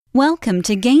Welcome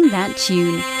to Game That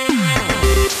Tune.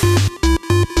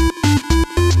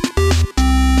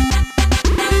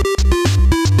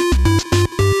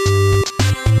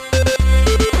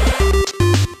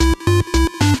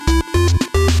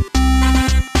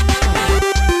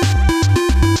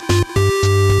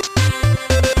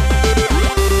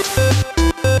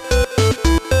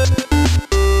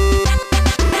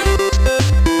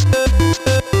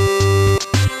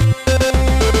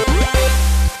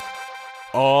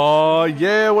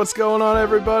 What's going on,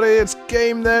 everybody? It's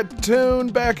Game That Tune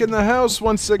back in the house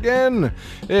once again.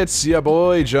 It's ya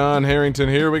boy, John Harrington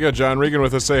here. We got John Regan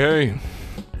with us. Say hey.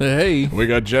 Hey. We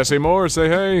got Jesse Moore. Say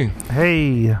hey.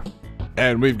 Hey.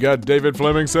 And we've got David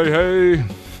Fleming. Say hey.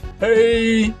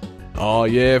 Hey. Oh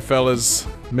yeah, fellas.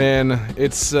 Man,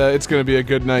 it's gonna be a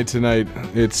good night tonight.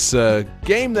 It's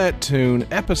Game That Tune,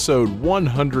 episode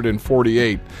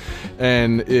 148.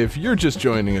 And if you're just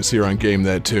joining us here on Game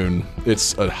That Tune,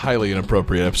 it's a highly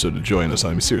inappropriate episode to join us on.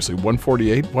 I mean, seriously,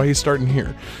 148? Why are you starting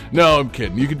here? No, I'm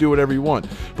kidding. You can do whatever you want.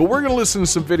 But we're going to listen to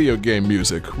some video game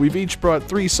music. We've each brought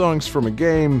 3 songs from a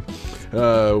game.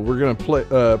 We're going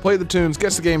to play the tunes,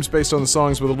 guess the games based on the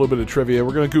songs with a little bit of trivia.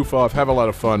 We're going to goof off, have a lot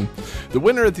of fun. The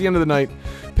winner at the end of the night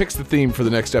picks the theme for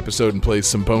the next episode and plays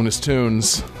some bonus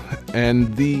tunes.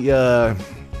 And the...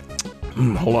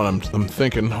 hold on, I'm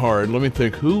thinking hard. Let me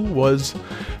think. Who was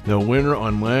the winner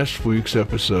on last week's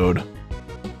episode?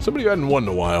 Somebody who hadn't won in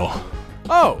a while.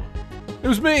 Oh, it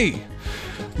was me.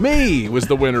 Me was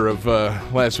the winner of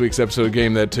last week's episode of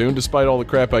Game That Tune, despite all the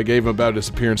crap I gave him about his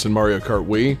appearance in Mario Kart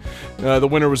Wii. The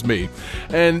winner was me.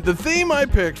 And the theme I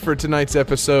picked for tonight's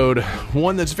episode,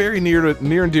 one that's very near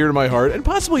and dear to my heart, and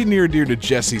possibly near and dear to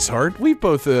Jesse's heart. We've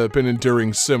both been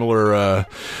enduring similar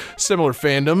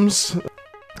fandoms.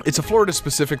 It's a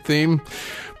Florida-specific theme,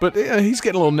 but he's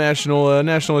getting a little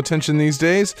national attention these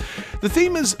days. The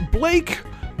theme is Blake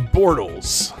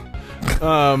Bortles.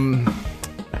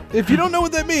 If you don't know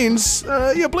what that means,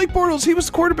 Blake Bortles, he was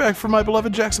the quarterback for my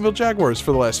beloved Jacksonville Jaguars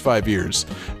for the last 5 years.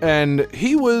 And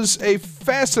he was a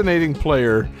fascinating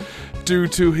player due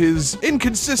to his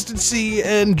inconsistency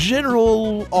and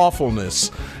general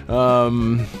awfulness.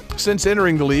 Since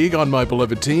entering the league on my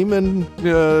beloved team in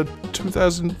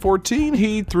 2014,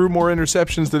 he threw more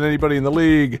interceptions than anybody in the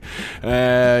league.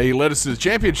 He led us to the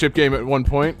championship game at one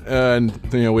point, and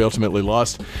we ultimately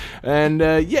lost. And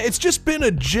it's just been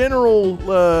a general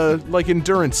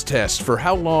endurance test for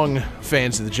how long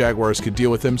fans of the Jaguars could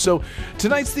deal with him. So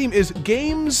tonight's theme is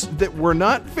games that were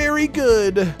not very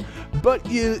good, but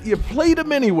you played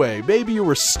them anyway. Maybe you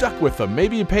were stuck with them.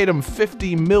 Maybe you paid them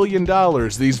 $50 million,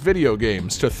 these video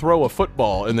games, to throw a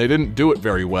football, and they didn't do it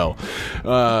very well.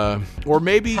 Or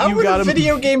maybe How you would got a them...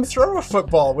 video game throw a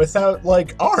football without,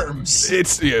 arms?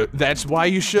 That's why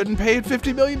you shouldn't pay it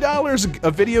 $50 million.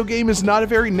 A video game is not a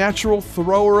very natural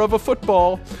thrower of a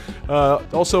football.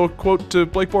 Also, a quote to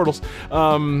Blake Bortles.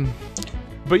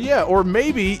 But yeah, or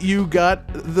maybe you got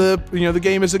the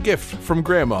game as a gift from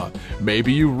grandma.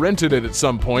 Maybe you rented it at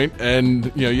some point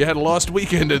and, you had a lost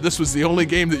weekend and this was the only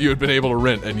game that you had been able to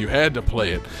rent and you had to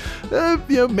play it.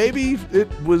 Maybe it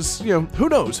was, who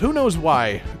knows? Who knows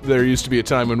why there used to be a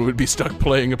time when we'd be stuck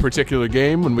playing a particular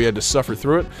game when we had to suffer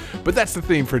through it. But that's the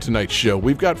theme for tonight's show.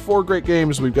 We've got 4 great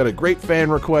games. We've got a great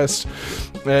fan request.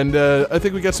 And I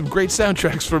think we got some great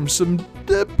soundtracks from some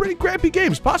pretty crappy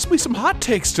games. Possibly some hot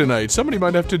takes tonight. Somebody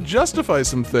might have to justify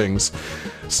some things.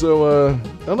 So,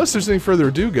 unless there's any further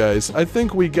ado, guys, I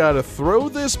think we gotta throw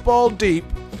this ball deep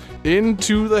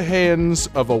into the hands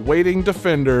of a waiting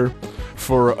defender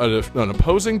for an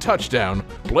opposing touchdown,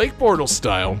 Blake Bortles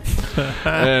style,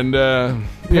 and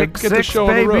Pick get the six, show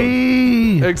baby. on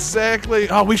the road. Exactly.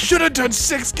 Oh, we should have done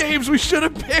 6 games. We should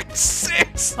have picked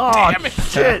 6. Oh, Damn it.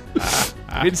 shit.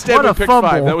 Instead, What we a picked fumble.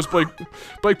 5. That was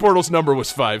Blake Bortles' number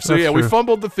was 5. So That's we true.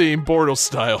 fumbled the theme, Bortles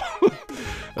style.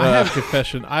 I have a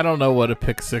confession. I don't know what a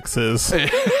pick six is.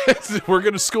 We're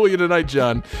going to school you tonight,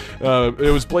 John.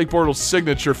 It was Blake Bortles'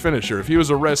 signature finisher. If he was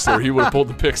a wrestler, he would have pulled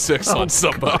the pick 6 on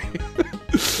somebody.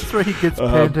 That's where he gets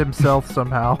pinned himself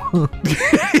somehow.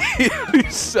 He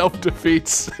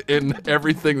self-defeats in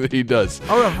everything that he does.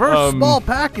 A reverse small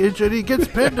package and he gets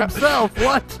pinned himself.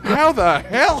 What? How the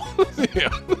hell? Yeah.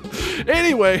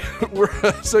 Anyway,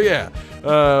 Bortles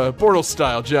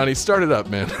style, Johnny. Start it up,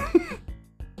 man.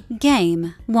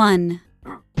 Game 1.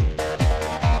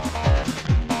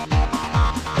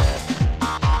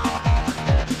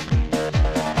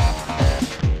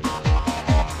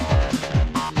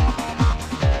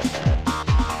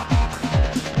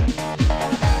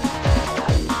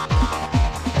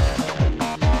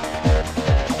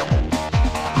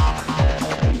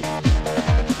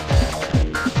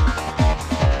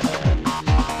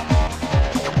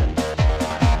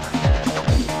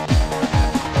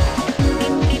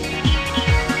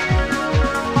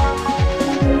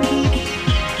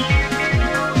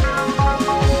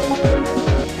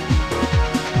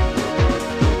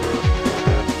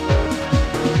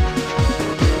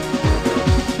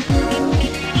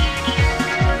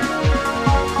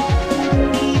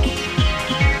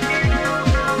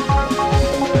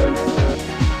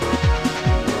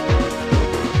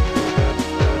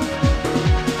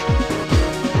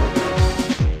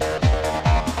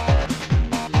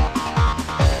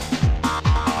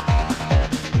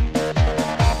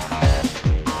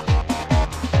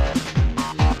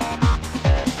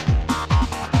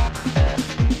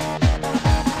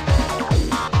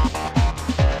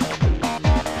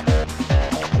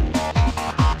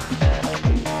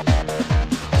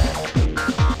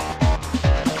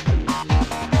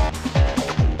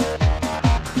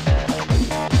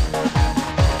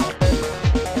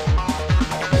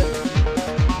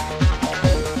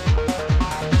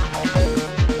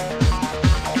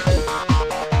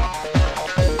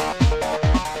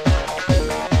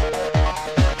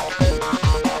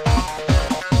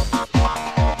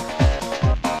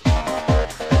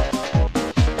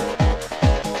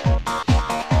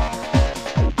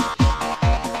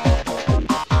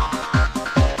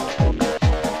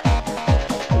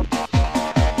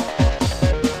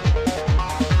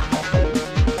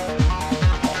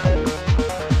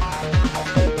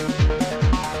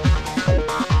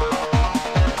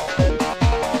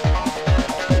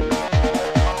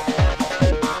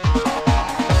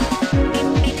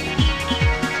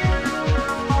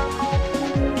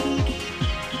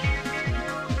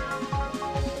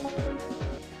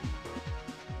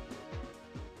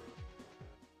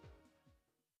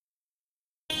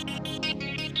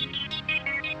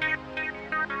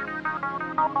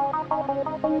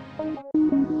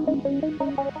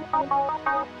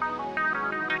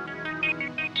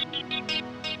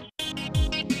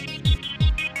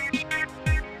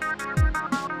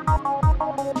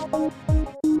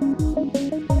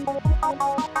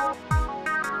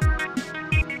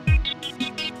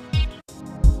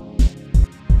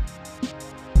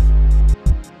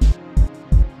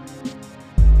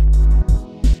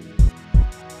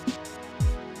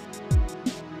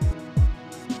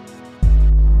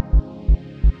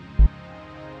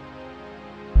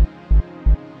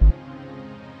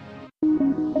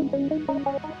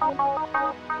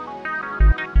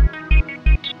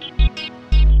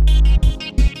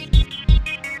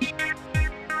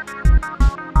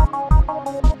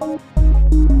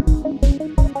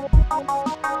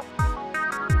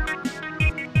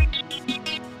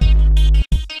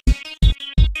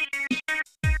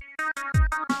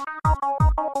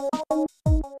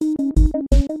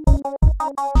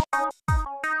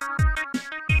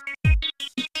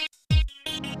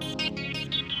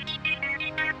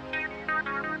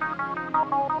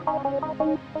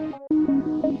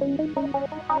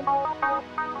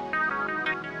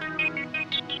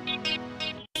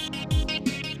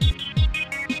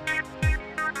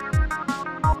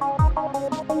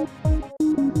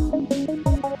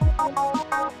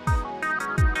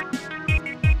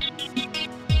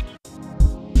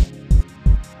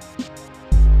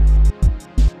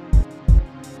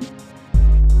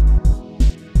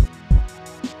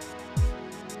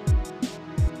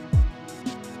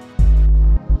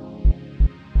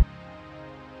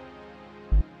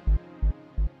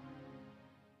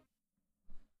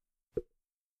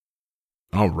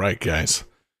 All right, guys.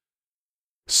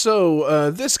 So,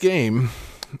 this game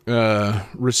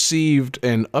received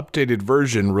an updated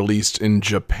version released in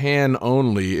Japan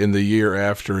only in the year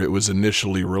after it was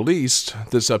initially released.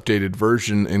 This updated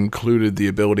version included the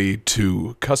ability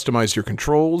to customize your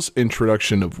controls,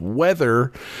 introduction of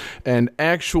weather, and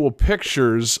actual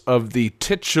pictures of the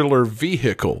titular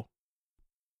vehicle.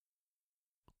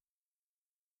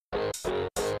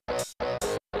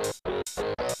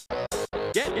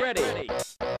 Get ready.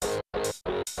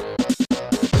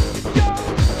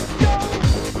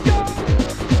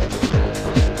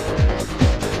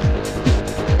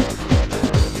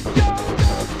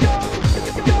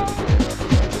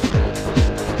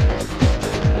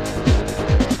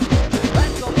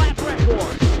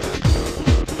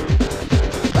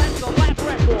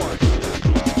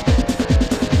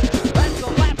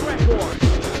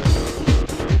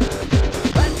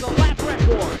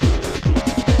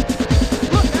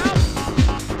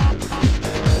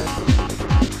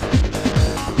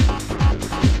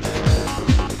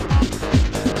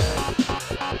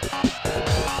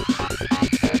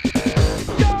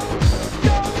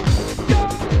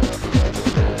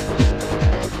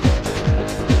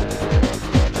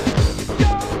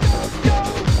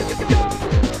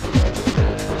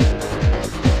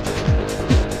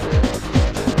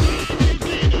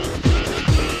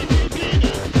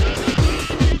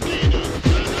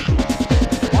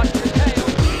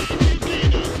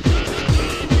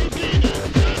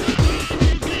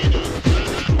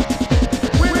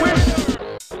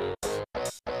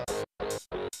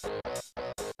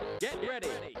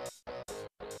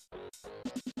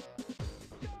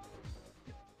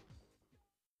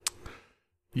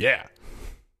 Yeah.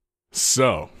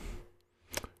 So,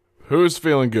 who's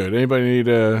feeling good? Anybody need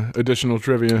additional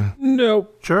trivia?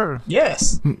 Nope. Sure.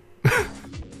 Yes.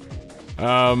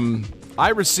 I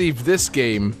received this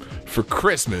game for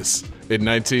Christmas in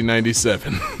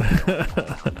 1997.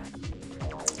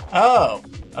 Oh,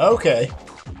 okay.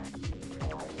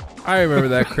 I remember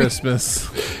that Christmas.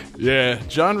 Yeah,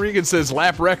 John Regan says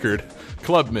lap record,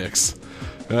 club mix.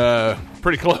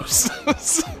 Pretty close.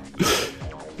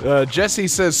 Jesse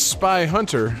says Spy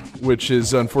Hunter, which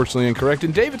is unfortunately incorrect.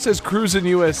 And David says Cruisin'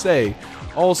 USA,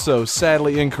 also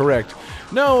sadly incorrect.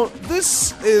 No,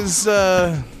 this is,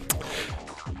 I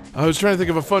was trying to think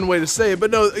of a fun way to say it,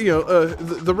 but no,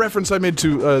 the reference I made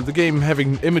to the game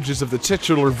having images of the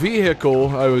titular vehicle,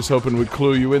 I was hoping would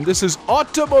clue you in. This is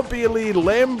Automobili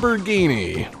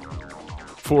Lamborghini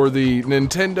for the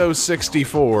Nintendo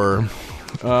 64.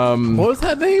 What was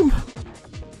that name?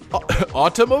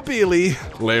 Automobili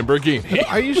Lamborghini.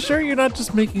 Are you sure you're not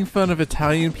just making fun of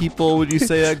Italian people when you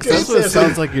say that? 'Cause that's what it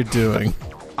sounds like you're doing.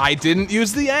 I didn't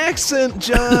use the accent,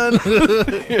 John.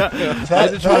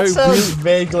 That sounds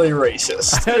vaguely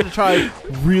racist. I had to try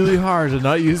really hard to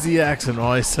not use the accent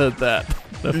while I said that.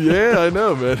 Yeah, I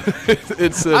know, man.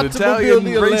 It's an Italian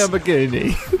race.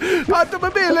 Lamborghini.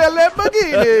 Automobile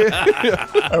Lamborghini.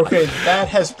 Okay, that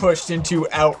has pushed into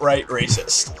outright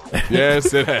racist.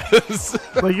 Yes, it has.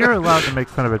 But you're allowed to make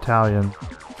fun of Italians.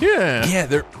 Yeah. Yeah,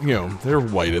 they're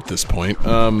white at this point.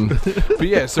 But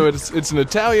yeah, so it's an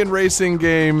Italian racing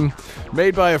game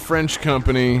made by a French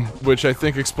company, which I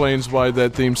think explains why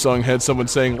that theme song had someone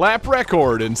saying "lap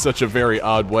record" in such a very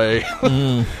odd way.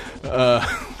 I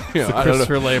don't know.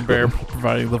 Christopher Lambert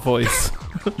providing the voice.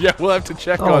 Yeah, we'll have to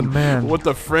check Oh, on man. what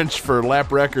the French for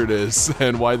lap record is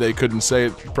and why they couldn't say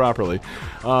it properly.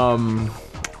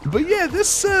 But yeah,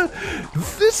 this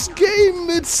game,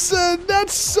 it's not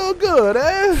so good,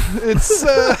 eh? It's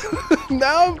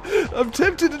now I'm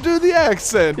tempted to do the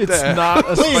accent. It's not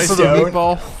a Please spicy don't.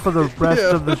 meatball. For the rest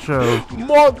of the show.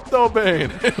 Molto bene.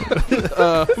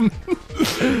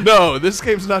 No, this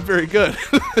game's not very good.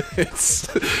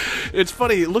 It's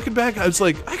funny, looking back, I was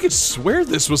like, I could swear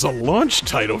this was a launch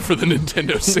title for the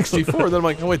Nintendo 64. Then I'm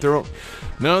like, oh wait,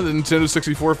 no, the Nintendo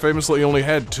 64 famously only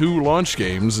had 2 launch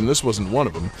games, and this wasn't one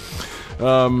of them.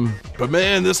 But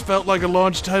man, this felt like a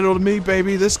launch title to me,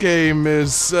 baby. This game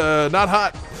is not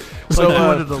hot. So So, I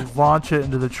wanted to launch it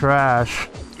into the trash.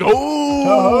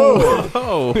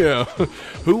 Oh. Yeah.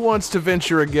 Who wants to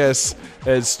venture a guess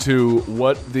as to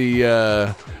what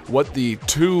the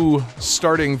 2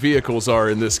 starting vehicles are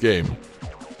in this game?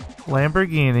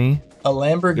 Lamborghini. A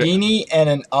Lamborghini and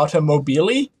an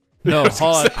automobile? No,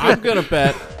 hold on. I'm going to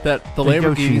bet that the The Yoshi.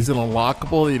 Lamborghini is an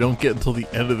unlockable that you don't get until the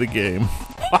end of the game.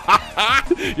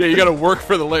 Yeah, you got to work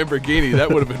for the Lamborghini.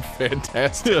 That would have been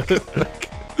fantastic.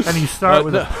 And you start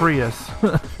with a Prius.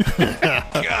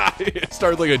 It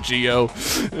started like a Geo.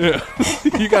 Yeah.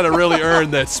 You got to really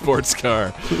earn that sports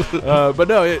car. But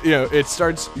no, it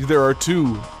starts. There are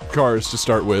 2 cars to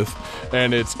start with,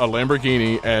 and it's a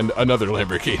Lamborghini and another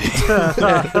Lamborghini.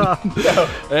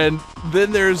 And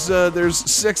then there's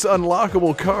 6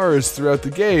 unlockable cars throughout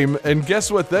the game, and guess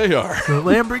what they are? The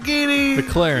Lamborghini. The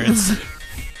Clarence.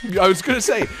 I was gonna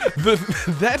say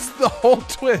that's the whole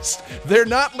twist. They're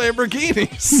not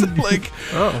Lamborghinis. Like,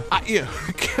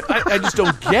 I just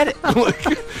don't get it.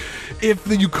 Like, if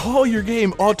you call your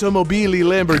game Automobili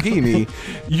Lamborghini,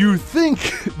 you think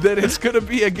that it's gonna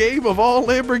be a game of all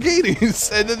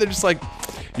Lamborghinis, and then they're just like,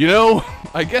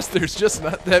 I guess there's just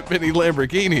not that many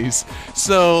Lamborghinis.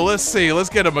 So let's see. Let's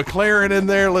get a McLaren in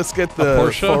there. Let's get the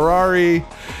Porsche? Ferrari.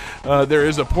 There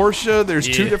is a Porsche. There's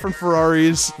 2 different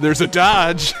Ferraris. There's a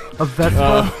Dodge. A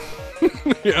Vespa.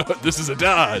 This is a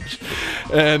Dodge,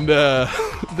 and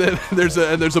then there's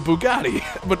a Bugatti.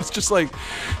 But it's just like,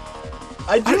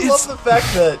 I do love the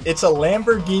fact that it's a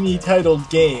Lamborghini titled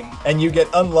game and you get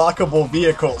unlockable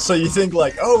vehicles. So you think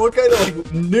like, oh, what kind of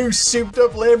like new souped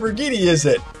up Lamborghini is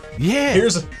it? yeah,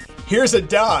 Here's a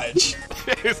Dodge.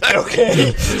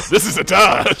 Okay. this is a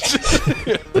Dodge.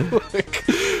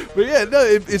 But yeah, no,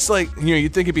 it's like,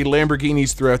 you'd think it'd be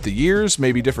Lamborghinis throughout the years,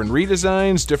 maybe different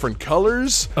redesigns, different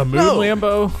colors. A Moon No.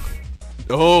 Lambo.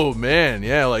 Oh man,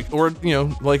 yeah, like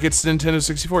it's Nintendo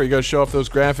 64. You gotta show off those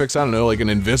graphics. I don't know, like an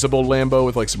invisible Lambo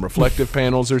with like some reflective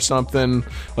panels or something,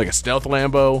 like a stealth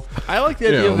Lambo. I like the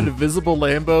idea of an invisible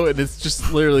Lambo, and it's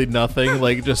just literally nothing.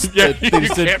 Like, just Yeah, they you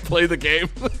just did- can't play the game.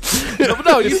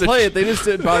 No, you It's can play it. They just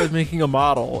didn't bother making a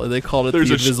model, and they called it the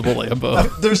There's a invisible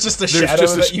Lambo. There's just a There's shadow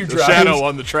just that you a drive. shadow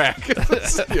on the track.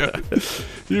 Yeah.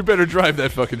 You better drive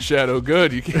that fucking shadow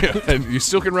good. You can't, and you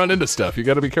still can run into stuff. You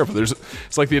got to be careful.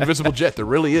 It's like the invisible jet. There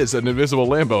really is an invisible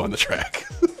Lambo on the track.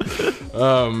 But I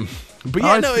yeah,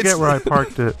 always no, forget it's where I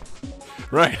parked it.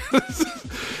 right.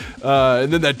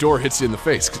 And then that door hits you in the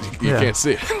face because you Yeah. can't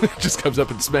see it. It just comes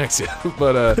up and smacks you.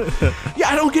 But yeah,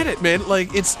 I don't get it, man. Like,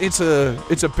 it's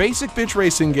a basic bitch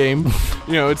racing game.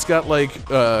 It's got like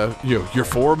your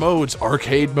 4 modes: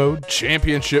 arcade mode,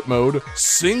 championship mode,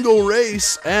 single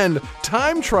race, and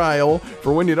time trial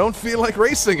for when you don't feel like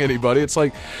racing anybody. It's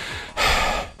like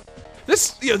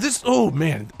this. Oh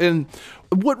man, and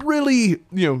what really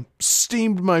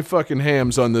steamed my fucking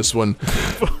hams on this one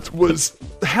was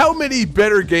how many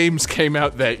better games came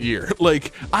out that year.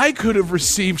 Like, I could have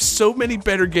received so many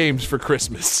better games for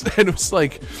Christmas. And it was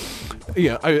like,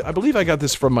 I believe I got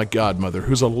this from my godmother,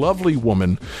 who's a lovely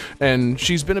woman, and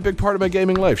she's been a big part of my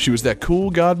gaming life. She was that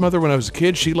cool godmother when I was a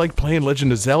kid. She liked playing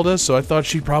Legend of Zelda, so I thought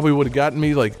she probably would have gotten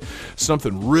me like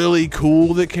something really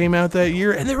cool that came out that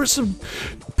year. And there were some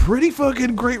pretty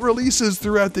fucking great releases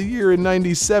throughout the year in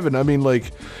 97. I mean,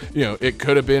 like, it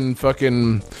could have been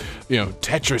fucking,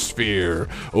 Tetrisphere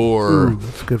or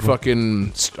that's a good one.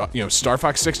 fucking, Star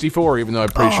Fox 64, even though I'm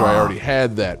pretty sure I already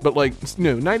had that. But like,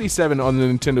 97 on the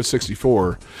Nintendo 64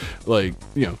 64, like,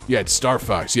 you know, you had Star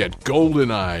Fox, you had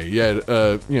GoldenEye, you had,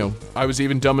 you know, I was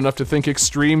even dumb enough to think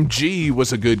Extreme G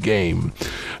was a good game.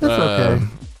 That's okay.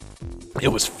 It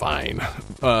was fine.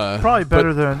 Probably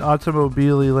better than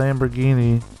Automobili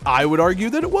Lamborghini. I would argue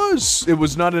that it was. It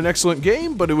was not an excellent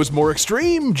game, but it was more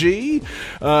extreme. G.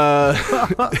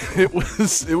 It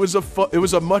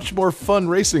was a much more fun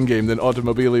racing game than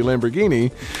Automobili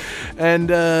Lamborghini, and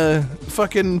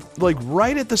fucking like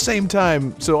right at the same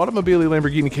time. So Automobili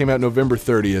Lamborghini came out November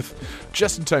 30th,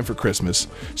 just in time for Christmas.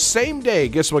 Same day,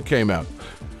 guess what came out?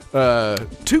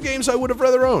 Two games I would have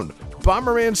rather owned.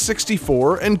 Bomberman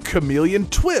 64 and Chameleon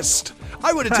Twist.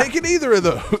 I would have taken either of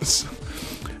those.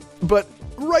 But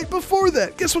right before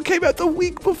that, guess what came out the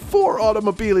week before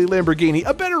Automobili Lamborghini?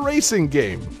 A better racing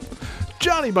game.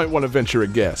 Johnny might want to venture a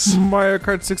guess. Mario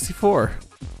Kart 64.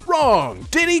 Wrong.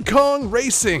 Diddy Kong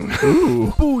Racing.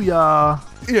 Ooh. Booyah.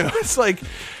 You know, it's like,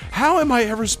 how am I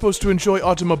ever supposed to enjoy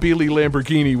Automobili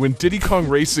Lamborghini when Diddy Kong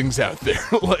Racing's out there?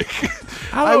 Like,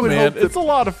 I would man, hope that it's a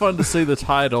lot of fun to say the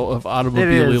title of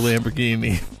Automobili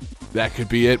Lamborghini. that could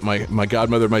be it. My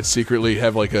godmother might secretly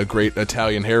have like a great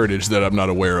Italian heritage that I'm not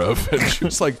aware of. And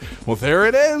she's like, well, there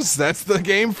it is. That's the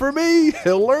game for me.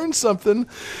 He'll learn something.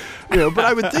 You know, but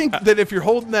I would think that if you're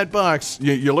holding that box,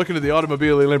 you're looking at the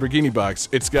Automobili Lamborghini box,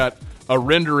 it's got a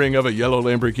rendering of a yellow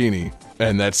Lamborghini,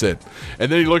 and that's it.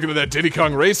 And then you look into that Diddy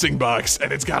Kong Racing box,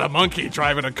 and it's got a monkey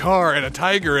driving a car, and a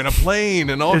tiger, and a plane,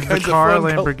 and all Is kinds the car of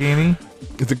fun. Lamborghini?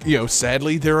 You know,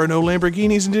 sadly, there are no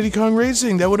Lamborghinis in Diddy Kong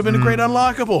Racing. That would have been a great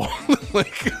unlockable.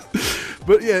 Like,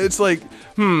 but yeah, it's like,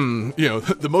 you know,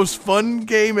 the most fun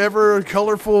game ever, a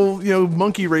colorful, you know,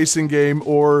 monkey racing game,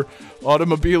 or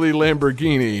Automobili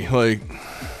Lamborghini. Like,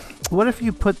 What if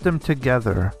you put them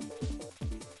together?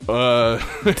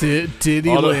 Diddy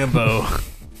Lambo.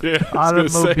 Yeah, I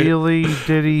was gonna say. Automobili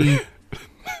Diddy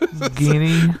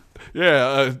Guinea?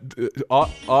 Yeah,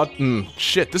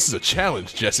 shit, this is a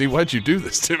challenge, Jesse. Why'd you do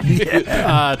this to me?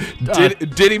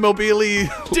 Diddy Mobili,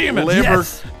 Damn it,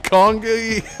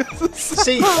 Conga.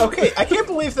 See, okay, I can't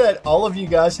believe that all of you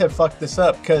guys have fucked this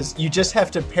up, because you just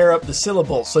have to pair up the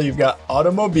syllables. So you've got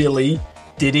Automobili,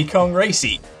 Diddy Kong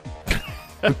Racing.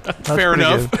 Fair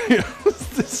enough.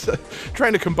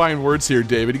 Trying to combine words here,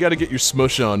 David. You got to get your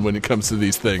smush on when it comes to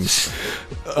these things.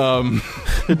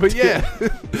 But yeah,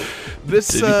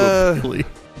 this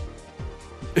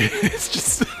it's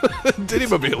just Diddy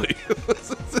Mobili.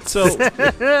 So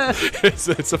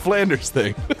it's a Flanders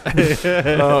thing.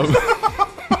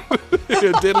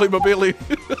 Diddly Mobili.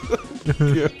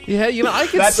 yeah, you know, I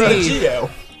can That's a see Geo.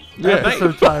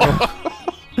 Episode title.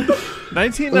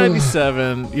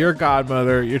 1997, your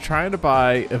godmother, you're trying to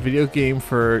buy a video game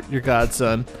for your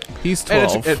godson. He's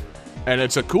 12. And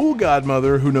it's a cool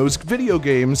godmother who knows video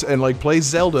games and like plays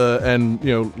Zelda and,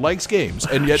 you know, likes games.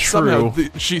 And yet somehow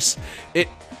it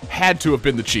had to have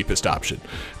been the cheapest option.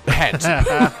 Had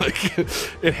to. Like,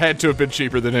 it had to have been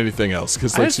cheaper than anything else.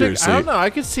 Because, like, seriously, I don't know.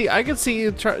 I could see you.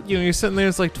 You know, you're sitting there.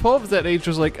 It's like 12 at that age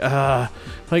was like,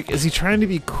 is he trying to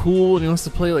be cool and he wants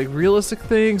to play like realistic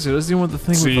things, or does he want the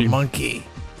thing with the monkey?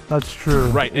 That's true.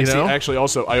 Right. And You know? actually,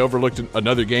 also, I overlooked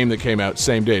another game that came out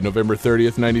same day, November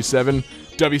 30th, 97.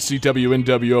 WCW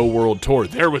NWO World Tour.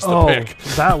 There was the pick.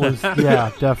 That was,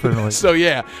 yeah, definitely. So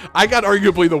yeah, I got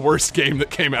arguably the worst game that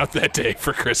came out that day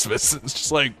for Christmas. It's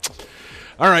just like,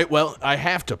 all right, well, I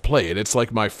have to play it. It's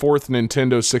like my fourth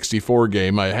Nintendo 64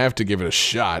 game. I have to give it a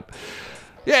shot.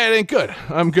 Yeah, it ain't good.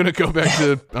 I'm going to go back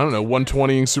to, I don't know,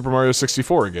 120ing Super Mario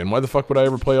 64 again. Why the fuck would I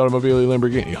ever play Automobili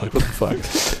Lamborghini? Like, what the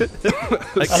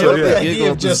fuck? Like, I love the idea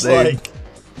of just like,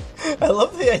 I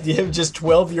love the idea of just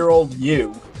 12-year-old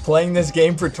you playing this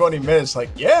game for 20 minutes. Like,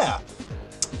 yeah,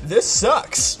 this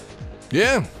sucks.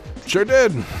 Yeah, sure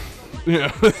did.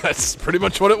 Yeah, that's pretty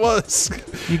much what it was.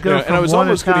 You go and I from was one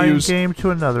almost gonna Italian use- game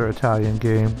to another Italian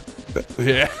game.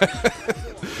 Yeah.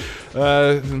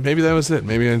 Maybe that was it.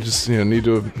 Maybe I just need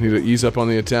to ease up on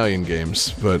the Italian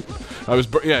games. But I was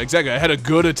exactly. I had a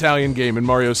good Italian game in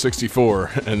Mario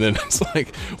 64, and then it's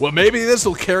like, well, maybe this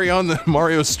will carry on the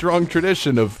Mario strong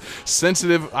tradition of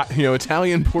sensitive,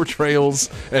 Italian portrayals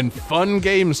and fun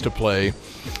games to play,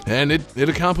 and it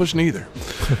accomplished neither.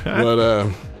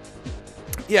 But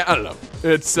yeah, I don't know.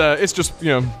 It's just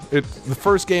the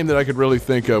first game that I could really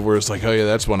think of where it's like, oh yeah,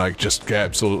 that's when I just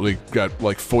absolutely got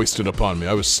like foisted upon me.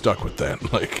 I was stuck with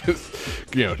that, like,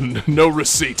 no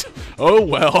receipt. Oh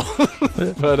well.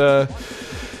 But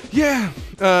yeah,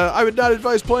 I would not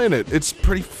advise playing it. It's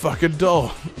pretty fucking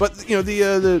dull. But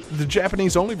the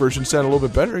Japanese only version sounded a little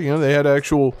bit better. They had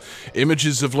actual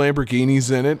images of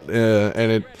Lamborghinis in it,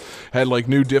 and it had like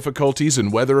new difficulties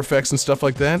and weather effects and stuff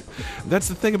like that. That's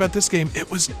the thing about this game.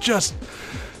 It was just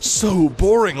so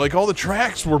boring. Like, all the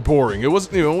tracks were boring. It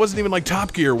wasn't even like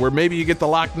Top Gear where maybe you get the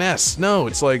Loch Ness. No,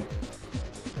 it's like,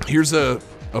 here's a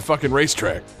fucking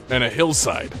racetrack and a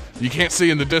hillside you can't see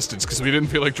in the distance because we didn't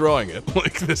feel like drawing it.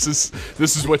 Like, this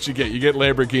is what you get. You get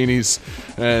Lamborghinis,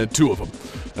 2 of them.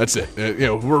 That's it.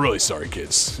 We're really sorry,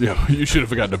 kids. You should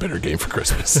have gotten a better game for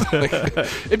Christmas.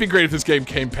 It'd be great if this game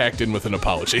came packed in with an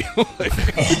apology.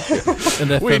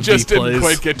 We just didn't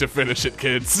quite get to finish it,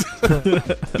 kids.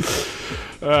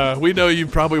 We know you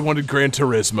probably wanted Gran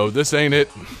Turismo. This ain't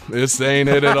it. This ain't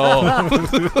it at all.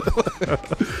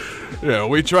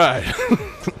 We tried.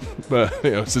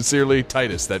 But, sincerely,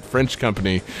 Titus, that French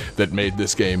company that made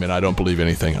this game, and I don't believe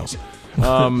anything else.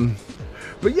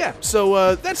 But yeah,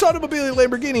 so that's Automobilia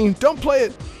Lamborghini. Don't play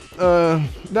it.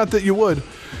 Not that you would.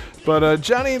 But,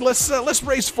 Johnny, let's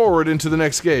race forward into the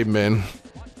next game, man.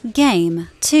 Game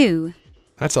 2.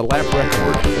 That's a lap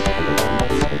record.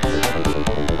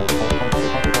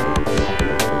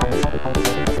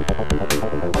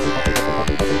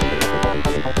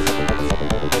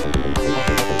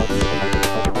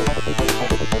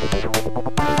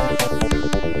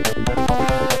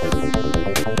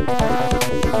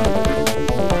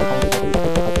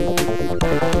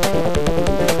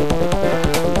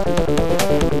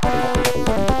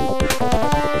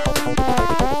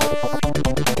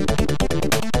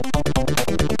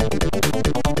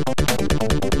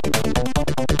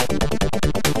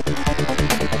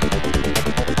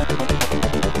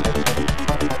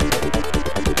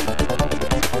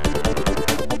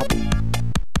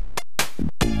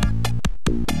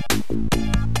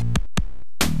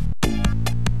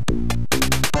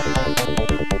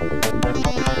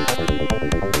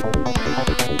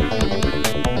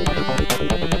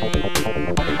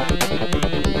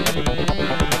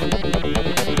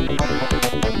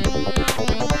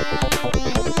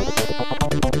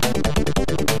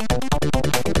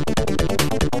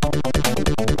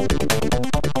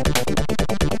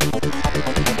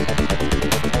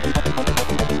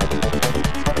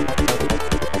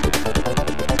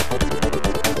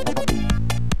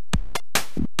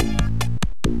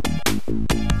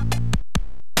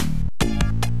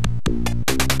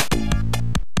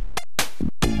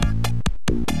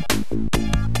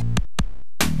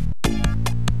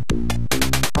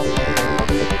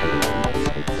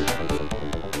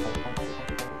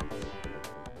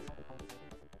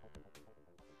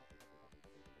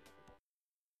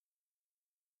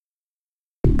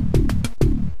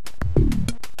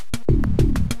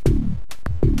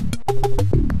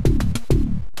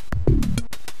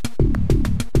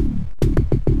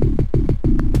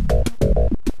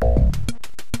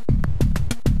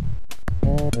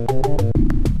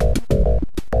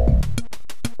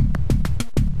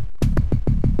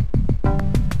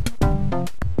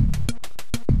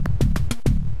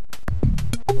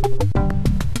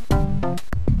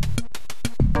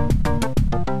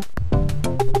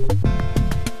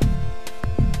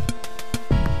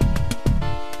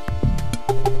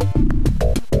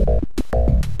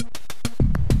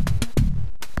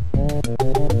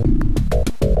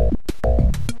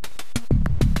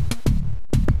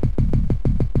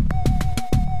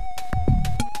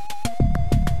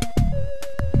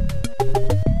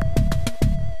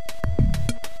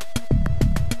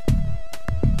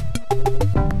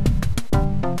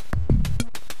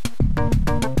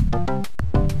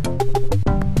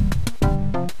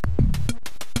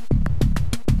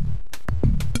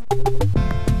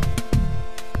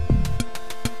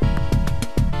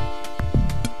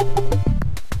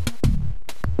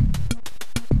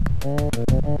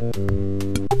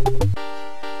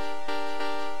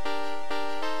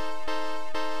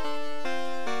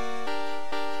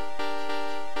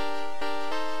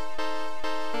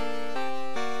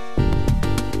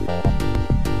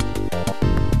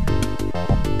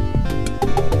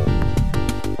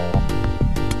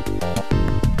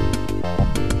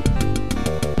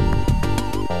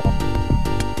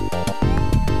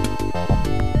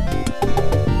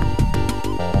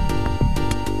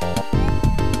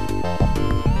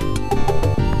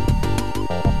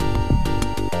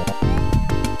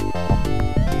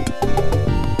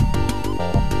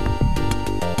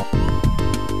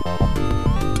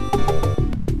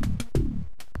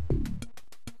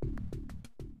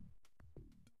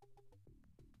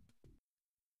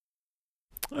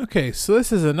 Okay, so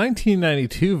this is a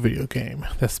 1992 video game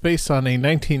that's based on a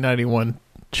 1991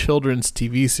 children's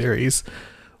TV series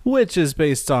which is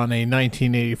based on a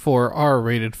 1984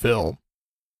 R-rated film.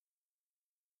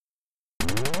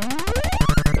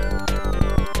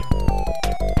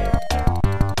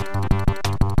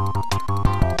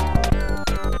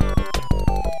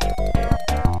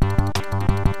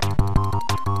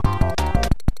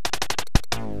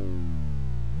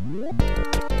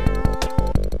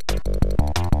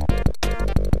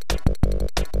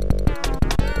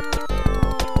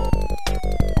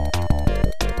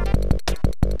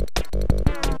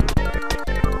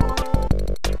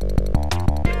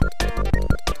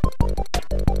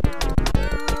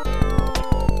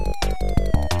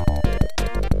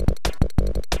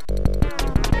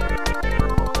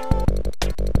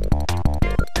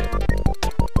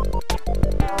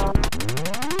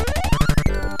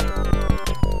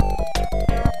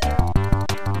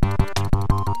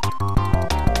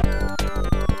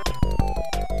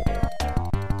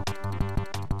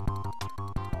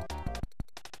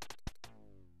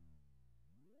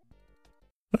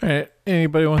 All right.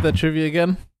 Anybody want that trivia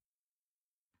again?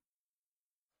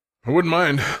 I wouldn't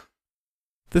mind.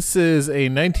 This is a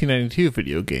 1992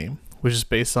 video game, which is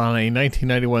based on a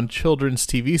 1991 children's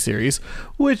TV series,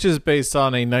 which is based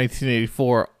on a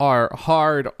 1984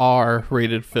 hard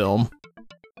R-rated film.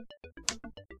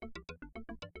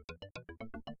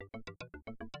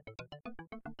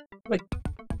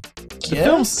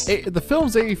 Yes. The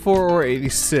film's 84 or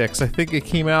 86. I think it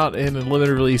came out in a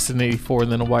limited release in 84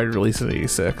 and then a wide release in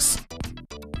 86.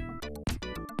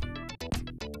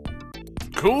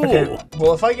 Cool. Okay,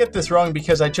 well, if I get this wrong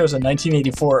because I chose a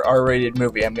 1984 R-rated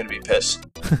movie, I'm going to be pissed.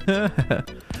 All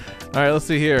right, let's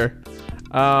see here.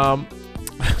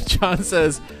 John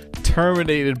says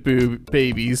terminated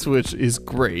babies, which is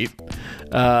great.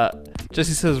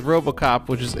 Jesse says RoboCop,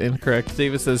 which is incorrect.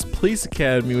 David says Police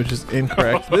Academy, which is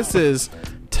incorrect. This is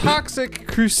Toxic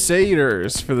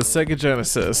Crusaders for the Sega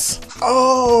Genesis.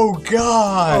 Oh,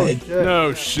 God.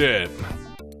 No shit.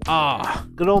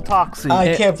 Good old Toxie.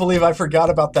 I can't believe I forgot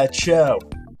about that show.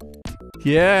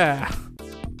 Yeah.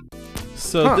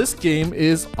 So this game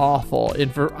is awful.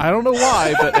 And I don't know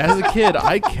why, but as a kid,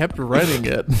 I kept renting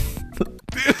it.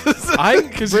 I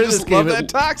Because you just love that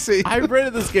Toxie. I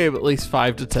rented this game at least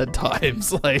 5 to 10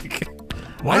 times. Like,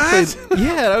 What?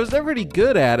 I was never any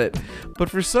good at it, but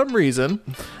for some reason,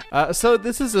 so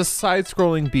this is a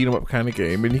side-scrolling beat-em-up kind of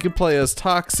game, and you can play as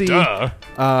Toxie.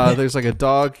 Duh. There's like a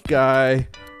dog guy,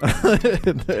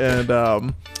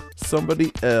 and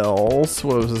somebody else.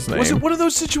 What was his name? Was it one of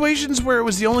those situations where it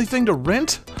was the only thing to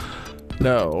rent?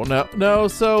 No.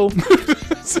 So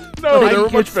No, Like, there were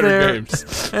he much gets better there,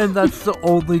 games. and that's the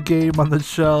only game on the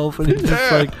shelf, and he's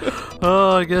just like,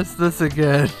 oh, I guess this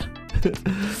again.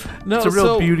 no, It's a real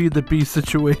so Beauty and the Beast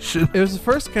situation. it was the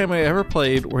first game I ever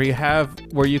played where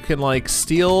you can like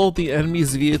steal the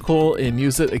enemy's vehicle and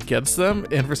use it against them.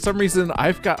 And for some reason,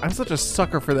 I'm such a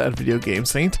sucker for that video game.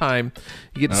 So anytime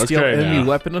you get to steal an enemy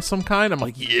weapon of some kind, I'm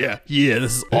like, yeah,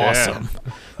 this is awesome.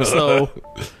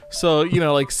 So,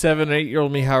 like 7 or 8 year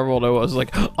old me, however old I was, like,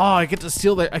 oh, I get to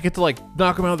steal I get to like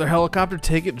knock them out of their helicopter,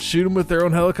 take it and shoot them with their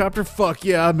own helicopter. Fuck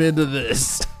yeah, I'm into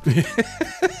this.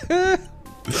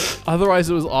 Otherwise,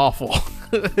 it was awful.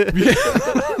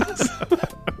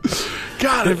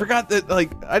 God, I forgot that.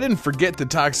 Like, I didn't forget the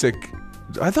Toxic.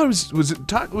 I thought it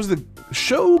was the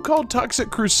show called Toxic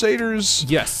Crusaders?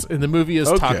 Yes, and the movie is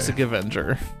Okay. Toxic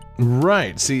Avenger.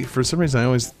 Right. See, for some reason,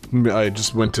 I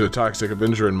just went to Toxic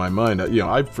Avenger in my mind.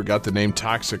 I forgot the name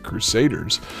Toxic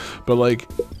Crusaders, but like,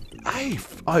 I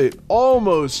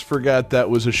almost forgot that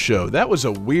was a show. That was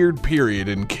a weird period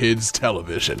in kids'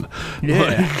 television. Yeah.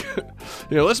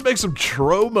 Like, let's make some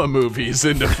trauma movies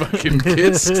into fucking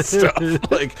kids stuff.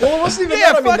 Like, Well, it wasn't even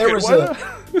yeah, that. I mean, fuck there it, was why not?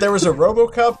 there was a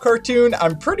RoboCop cartoon.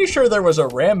 I'm pretty sure there was a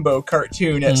Rambo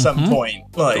cartoon at some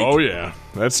point. Like, Oh yeah,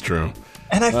 that's true.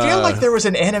 and I feel like there was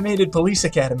an animated Police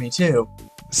Academy too.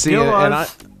 See, You know and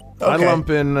what? I Okay. lump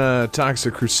in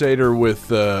Toxic Crusader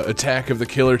with Attack of the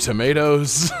Killer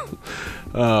Tomatoes.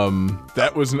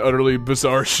 That was an utterly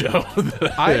bizarre show.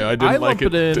 That I didn't like lump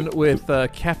it in with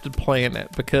Captain Planet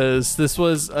because this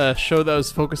was a show that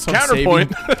was focused on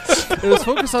Counterpoint. It was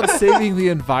focused on saving the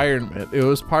environment. It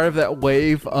was part of that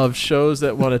wave of shows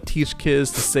that want to teach kids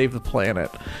to save the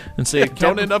planet and say,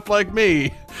 Don't end up like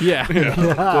me. yeah, don't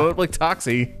end up like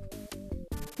Toxie.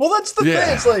 Well, that's the Yeah.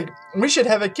 thing. It's like, we should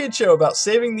have a kid show about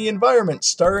saving the environment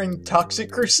starring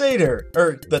Toxic Crusader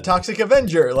or the Toxic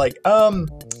Avenger. Like,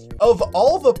 of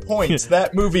all the points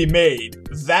that movie made,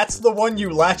 that's the one you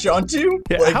latch onto?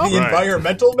 Yeah, like how- the Right.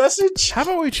 environmental message? How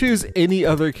about we choose any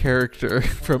other character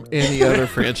from any other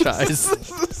franchise?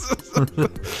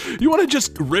 You want to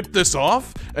just rip this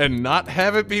off and not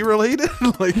have it be related?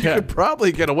 Like, you could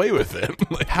probably get away with it.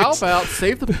 Like, How about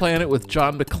Save the Planet with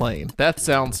John McClane? That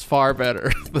sounds far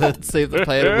better than Save the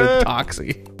Planet with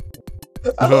Toxie.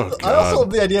 I also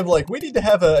love the idea of like we need to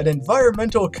have an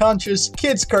environmental conscious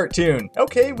kids cartoon.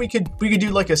 Okay, we could do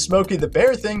like a Smokey the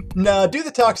Bear thing. Nah, do the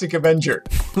Toxic Avenger.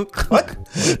 What?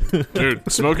 Dude,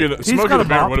 Smokey the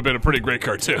Bear would have been a pretty great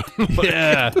cartoon.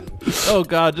 Yeah. Oh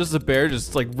god, just a bear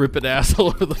just like ripping ass all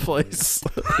over the place.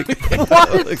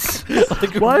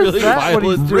 What? Why is that what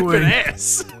he's doing? Ripping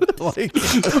ass.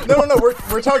 No.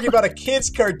 We're talking about a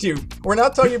kids cartoon. We're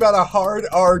not talking about a hard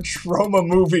R trauma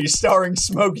movie starring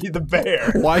Smokey the Bear.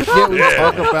 Why can't we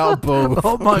talk about both?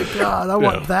 Oh my god, I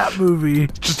want that movie.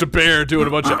 Just a bear doing a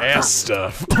bunch of ass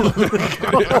stuff.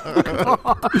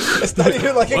 It's not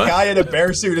even like a guy in a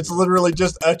bear suit. It's literally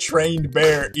just a trained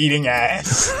bear eating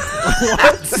ass.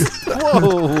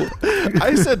 Whoa!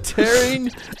 I said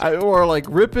tearing or like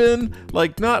ripping,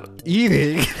 like not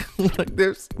eating. Like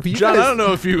there's John. I don't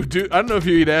know if you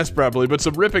eat ass properly, but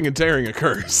some ripping and tearing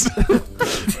occurs.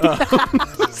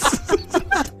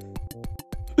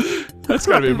 That's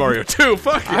gotta be Mario 2.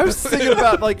 Fuck it. I was thinking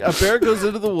about like a bear goes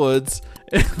into the woods.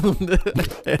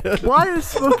 Why is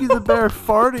Smokey the Bear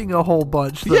farting a whole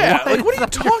bunch? Though? Yeah, like what are you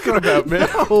talking about, man?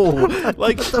 No.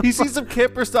 Like he sees some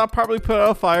campers not properly put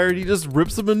out a fire and he just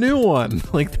rips them a new one.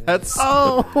 Like that's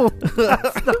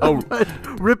that's not what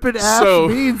ripping ass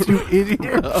means, you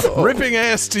idiot. Ripping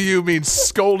ass to you means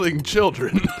scolding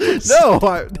children. No,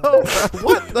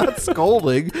 what? Not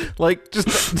scolding. Like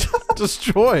just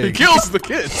destroying. He kills the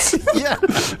kids. Yeah,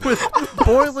 With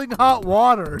boiling hot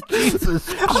water. Jesus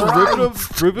Christ.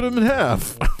 Ripping him in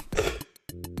half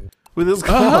with his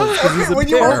claws. When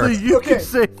you Only you can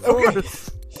say force.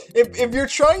 If you're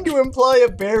trying to imply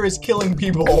a bear is killing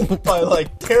people by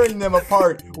like tearing them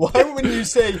apart, why wouldn't you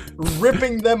say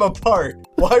ripping them apart?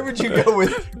 Why would you go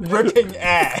with ripping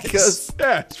ass?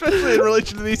 Yeah, especially in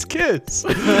relation to these kids.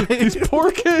 These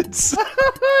poor kids.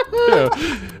 Yeah.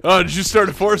 Oh, did you start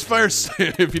a forest fire?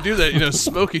 If you do that,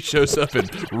 Smokey shows up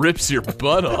and rips your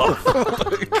butt off. Fuck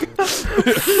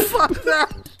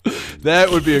that.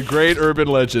 That would be a great urban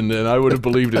legend, and I would have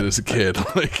believed it as a kid.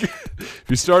 Like, if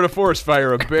you start a forest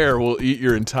fire, a bear will eat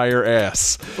your entire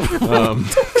ass.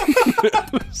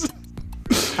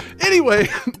 Anyway,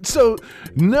 so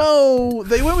no,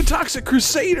 they went with Toxic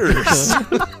Crusaders.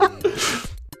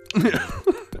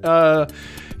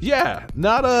 Yeah,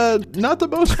 not the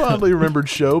most fondly remembered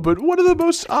show, but one of the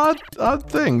most odd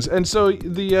things. And so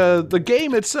the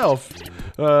game itself,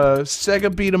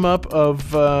 Sega beat 'em up of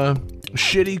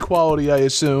shitty quality, I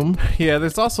assume. Yeah,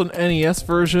 there's also an NES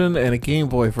version and a Game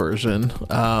Boy version.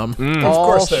 All Of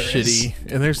course there shitty.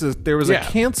 is. And there was a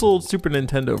canceled Super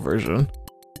Nintendo version.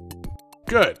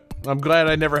 Good. I'm glad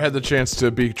I never had the chance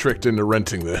to be tricked into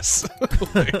renting this.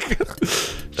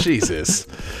 Jesus.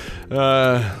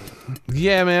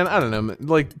 Yeah, man, I don't know.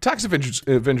 Like, Toxic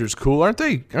Avenger's cool. Aren't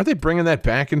they bringing that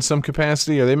back in some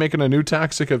capacity? Are they making a new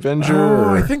Toxic Avenger?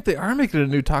 Oh, I think they are making a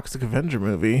new Toxic Avenger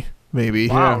movie. Maybe.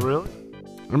 Wow, Yeah. really?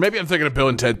 Or maybe I'm thinking of Bill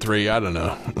and Ted 3. I don't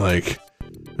know. Like,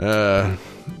 they're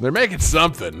making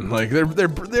something. Like,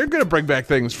 they're gonna bring back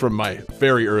things from my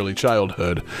very early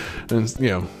childhood, and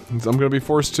I'm gonna be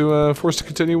forced to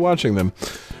continue watching them.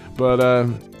 But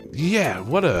yeah,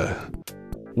 what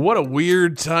a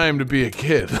weird time to be a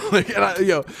kid. Like,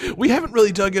 and we haven't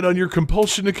really dug in on your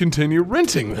compulsion to continue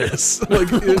renting this. Like,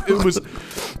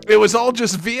 it was all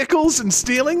just vehicles and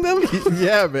stealing them.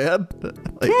 Yeah, man.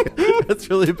 Like, that's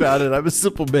really about it. I'm a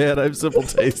simple man. I have simple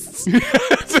tastes.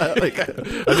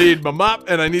 I need my mop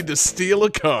and I need to steal a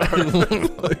car.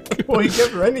 Well, he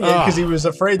kept renting it because he was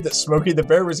afraid that Smokey the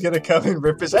Bear was going to come and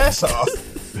rip his ass off.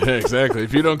 Yeah, exactly.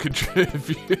 If you don't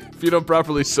if you don't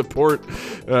properly support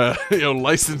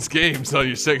licensed games on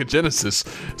your Sega Genesis,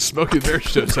 Smokey the Bear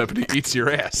shows up and he eats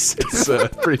your ass. It's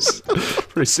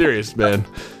pretty serious, man.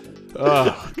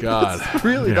 Oh God, That's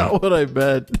really not what I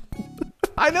meant.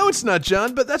 I know it's not,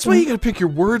 John, but that's why you got to pick your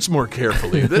words more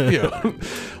carefully.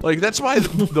 That's why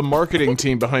the marketing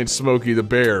team behind Smokey the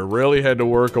Bear really had to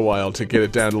work a while to get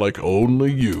it down to like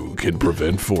only you can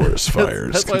prevent forest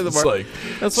fires. That's why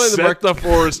set the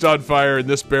forest on fire and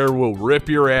this bear will rip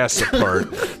your ass apart.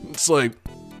 It's like,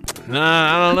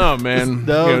 nah, I don't know, man.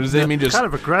 No, does that mean just kind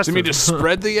of aggressive. Does it mean just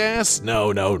spread the ass?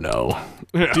 No.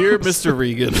 Dear Mr.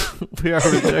 Regan, we are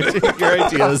rejecting your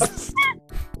ideas.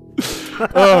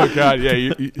 Oh God, yeah,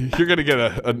 you're gonna get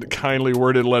a kindly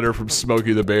worded letter from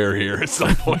Smokey the Bear here at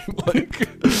some point. Like,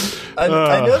 I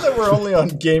know that we're only on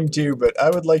game 2, but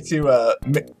I would like to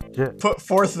put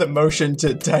forth the motion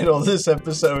to title this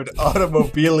episode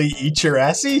Automobile Eat Your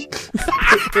Assy?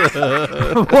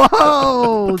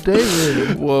 Whoa,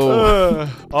 David. Whoa.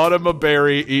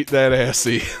 Automoberry, eat that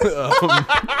assy.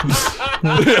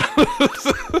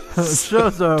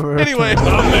 Show's over. Anyway,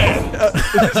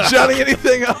 Johnny,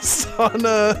 anything else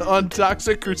on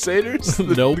Toxic Crusaders?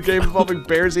 Nope. The game involving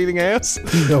bears eating ass?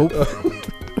 Nope.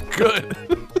 Good.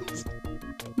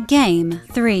 Game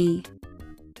 3.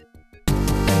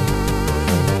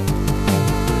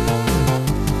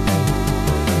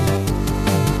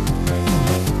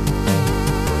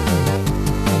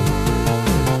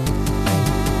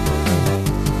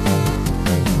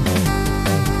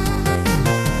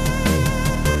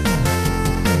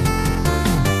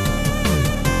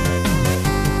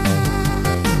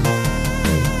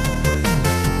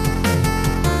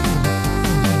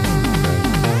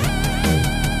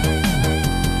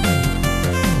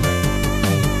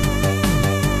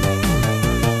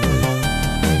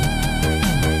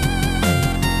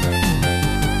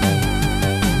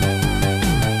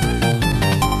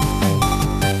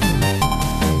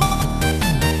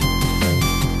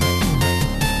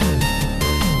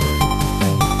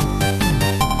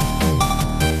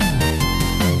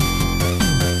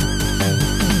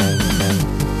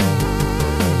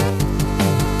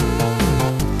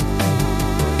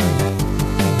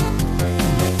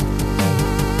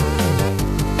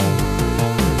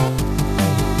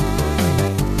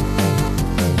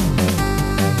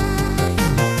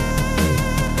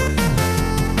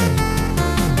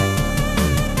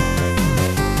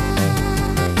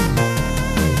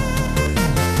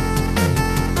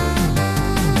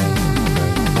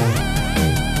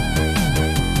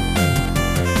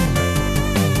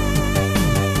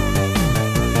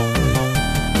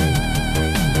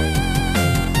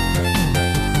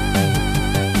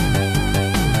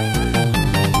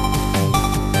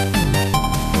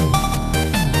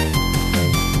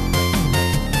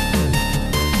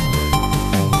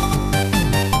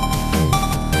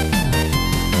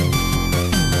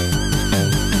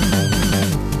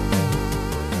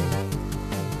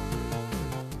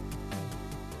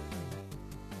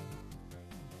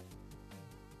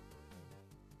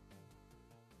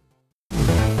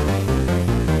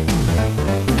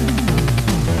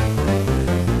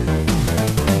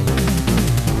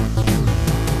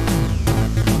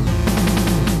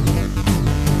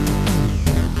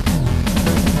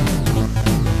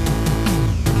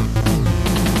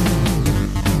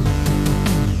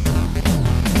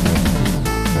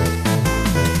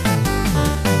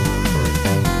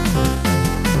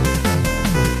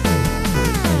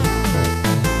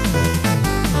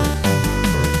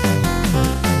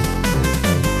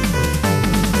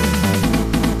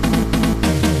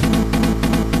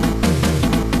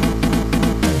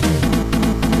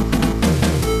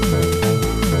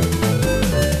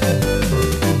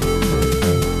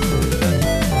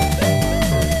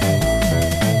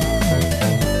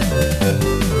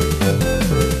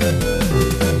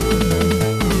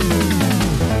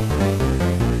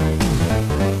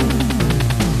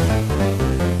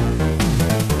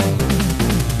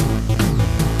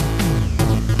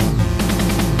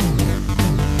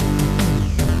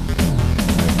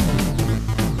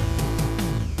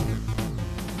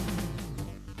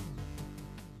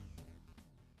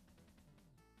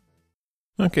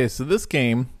 Okay, so this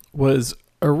game was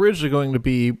originally going to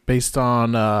be based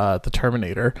on the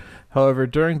Terminator. However,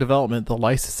 during development, the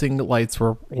licensing rights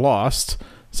were lost,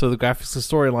 so the graphics and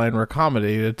storyline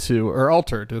were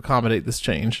altered to accommodate this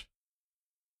change.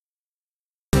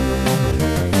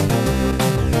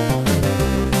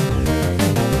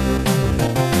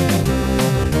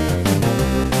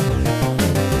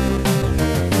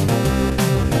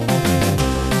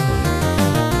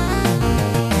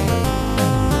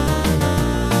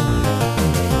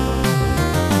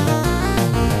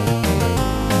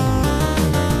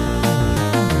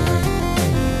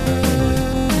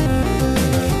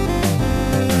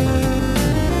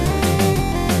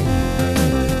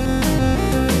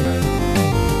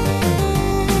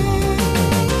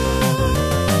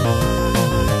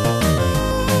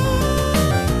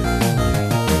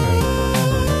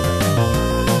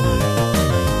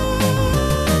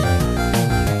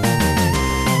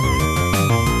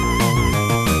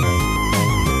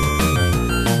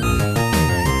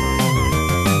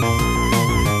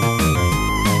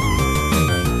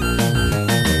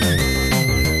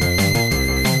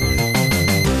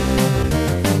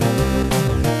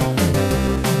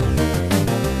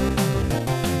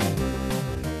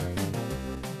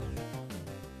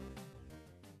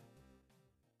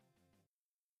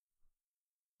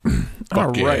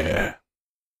 Fuck All right. yeah.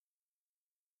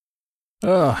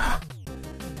 Ugh.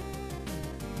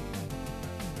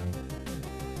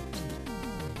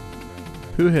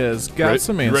 Who has got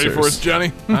some answers? Ready for us,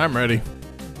 Johnny? I'm ready.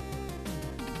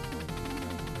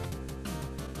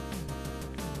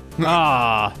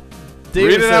 David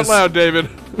Read it out loud, David.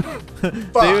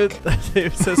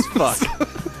 David says fuck.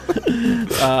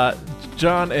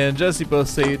 John and Jesse both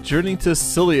say Journey to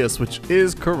Silius, which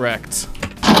is correct.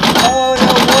 Oh,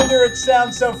 no wonder it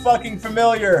sounds so fucking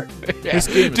familiar. This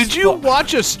game is Did you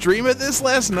watch a stream of this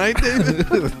last night,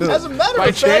 David? As a matter By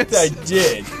of fact, I chance?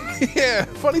 did. Yeah,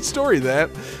 funny story that.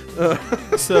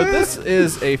 So this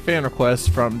is a fan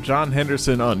request from John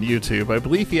Henderson on YouTube. I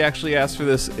believe he actually asked for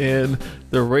this in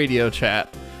the radio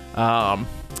chat.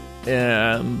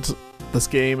 And this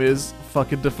game is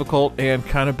fucking difficult and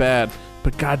kind of bad.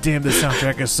 But goddamn, this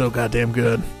soundtrack is so goddamn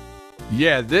good.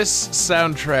 Yeah, this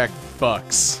soundtrack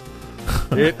fucks.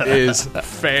 It is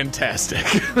fantastic.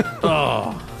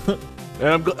 Oh.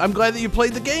 And I'm glad that you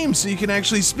played the game so you can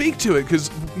actually speak to it,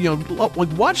 because, you know,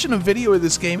 like watching a video of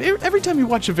this game, every time you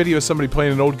watch a video of somebody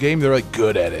playing an old game, they're like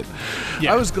good at it.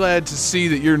 Yeah. I was glad to see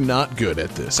that you're not good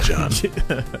at this, John.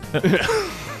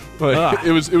 Like,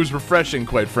 it was refreshing,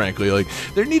 quite frankly. Like,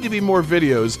 there need to be more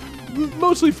videos,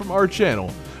 mostly from our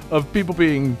channel, of people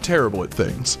being terrible at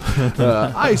things.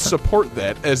 I support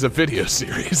that as a video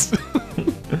series.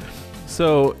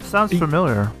 So Sounds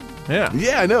familiar. yeah.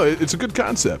 Yeah, I know. It's a good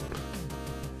concept.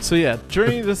 So yeah,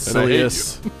 Journey to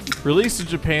Silius, released in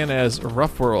Japan as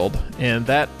Rough World, and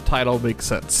that title makes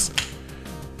sense.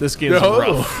 This game is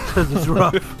rough. Because it's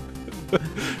rough.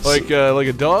 Like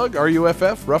a dog?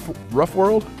 R-U-F-F? Rough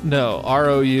World? No,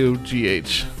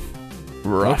 ROUGH.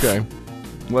 Rough. Okay.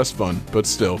 Less fun, but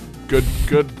still. Good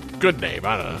name.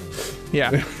 I don't know.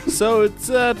 Yeah. So it's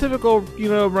a typical,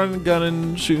 run and gun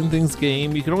and shooting things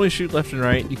game. You can only shoot left and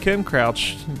right. You can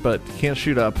crouch, but you can't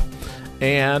shoot up.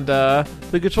 And the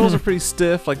controls are pretty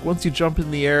stiff. Like, once you jump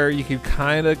in the air, you can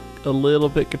kind of a little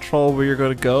bit control where you're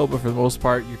going to go, but for the most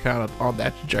part, you're kind of on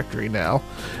that trajectory now.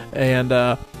 And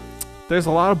there's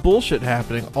a lot of bullshit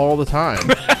happening all the time.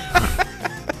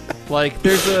 Like,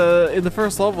 in the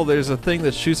first level, there's a thing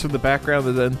that shoots from the background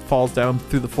and then falls down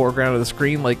through the foreground of the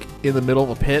screen, like in the middle of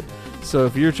a pit. So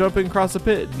if you're jumping across a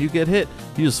pit and you get hit,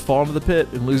 you just fall into the pit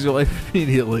and lose your life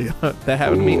immediately. That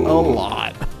happened to me a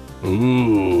lot.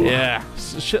 Ooh. Yeah,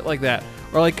 shit like that.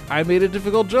 Or like, I made a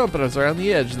difficult jump and I was around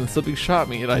the edge and then something shot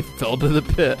me and I fell to the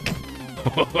pit.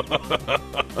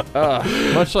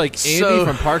 Much like Andy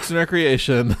from Parks and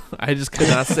Recreation, I just could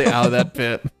not stay out of that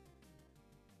pit.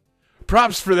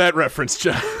 Props for that reference,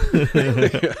 John.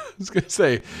 I was going to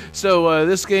say. So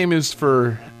this game is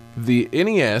for the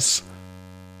NES,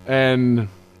 and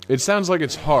it sounds like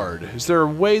it's hard. Is there a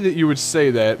way that you would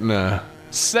say that in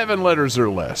 7 letters or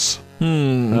less?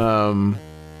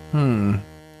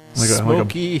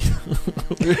 Smoky.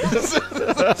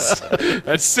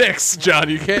 That's 6, John.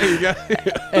 You got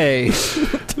A.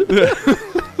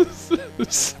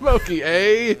 Smoky,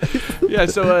 eh? Yeah,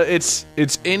 so it's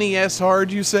NES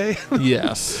hard, you say?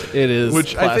 Yes, it is.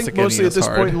 Which I think mostly NES at this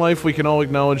hard. point in life we can all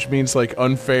acknowledge means like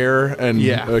unfair and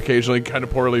occasionally kind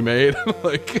of poorly made.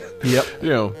 Like,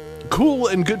 Yep. Cool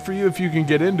and good for you if you can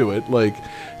get into it. Like,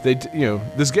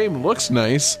 this game looks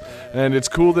nice, and it's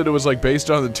cool that it was like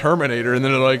based on the Terminator, and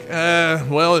then they're like,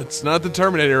 well, it's not the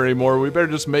Terminator anymore. We better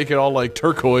just make it all like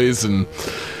turquoise and,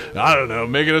 I don't know,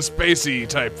 make it a spacey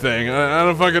type thing. I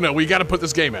don't fucking know. We got to put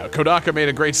this game out. Kodaka made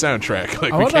a great soundtrack.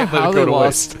 Like, we can't let it go to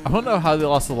waste. I don't know how they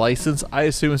lost the license. I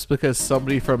assume it's because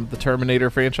somebody from the Terminator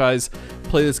franchise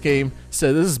played this game,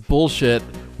 said, this is bullshit.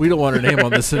 We don't want our name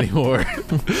on this anymore.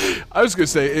 I was going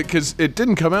to say, because it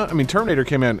didn't come out, I mean, Terminator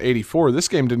came out in 84. This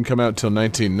game didn't come out until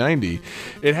 1990.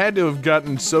 It had to have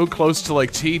gotten so close to,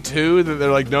 like, T2 that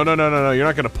they're like, no, you're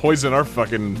not going to poison our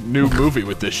fucking new movie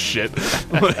with this shit.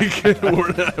 Like,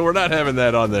 we're not having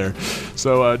that on there.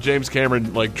 So James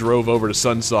Cameron, like, drove over to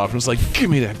Sunsoft and was like,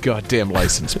 give me that goddamn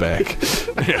license back.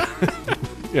 Yeah.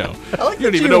 You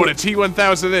don't even know what a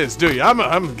T-1000 is, do you?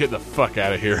 I'm getting the fuck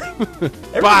out of here.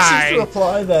 Everyone seems to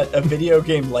imply that a video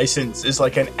game license is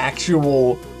like an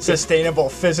actual, sustainable,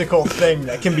 physical thing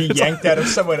that can be yanked out of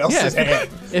someone else's hand.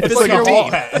 If it's like a hall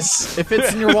pass. If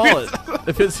it's in your wallet.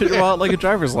 If it's in your wallet like a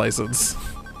driver's license.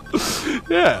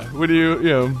 Yeah, when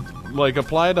you like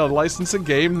apply to license a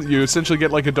game, you essentially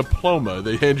get like a diploma.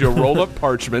 They hand you a roll-up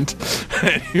parchment,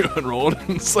 and you enroll it,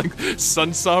 and it's like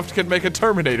Sunsoft can make a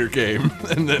Terminator game,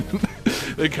 and then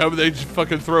they just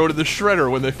fucking throw it in the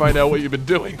shredder when they find out what you've been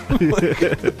doing.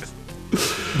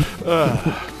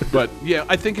 But yeah,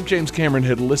 I think if James Cameron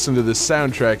had listened to this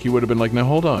soundtrack, he would have been like, now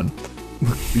hold on.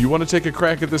 you want to take a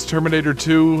crack at this Terminator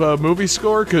 2 movie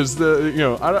score? Because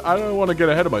I don't want to get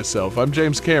ahead of myself. I'm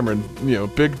James Cameron,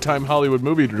 big time Hollywood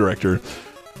movie director.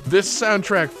 This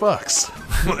soundtrack fucks.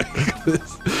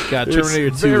 Got Terminator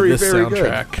 2 very, this very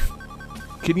soundtrack. Good.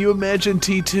 Can you imagine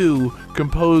T2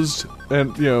 composed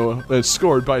and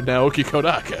scored by Naoki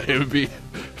Kodaka? It would be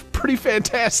pretty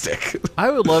fantastic.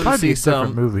 I would love to Might be see a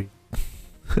different some movie.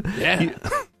 Yeah.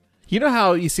 You know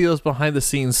how you see those behind the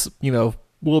scenes,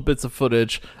 little bits of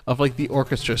footage of like the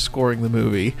orchestra scoring the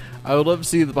movie. I would love to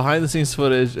see the behind the scenes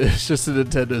footage. It's just a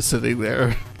Nintendo sitting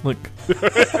there. Like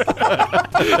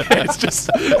It's just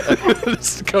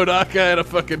Kodaka and a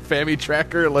fucking Family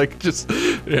Tracker,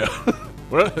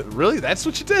 Well, really? That's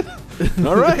what you did?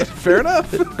 All right, fair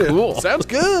enough. Cool. Sounds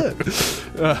good.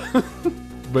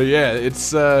 But yeah,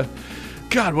 it's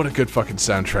God, what a good fucking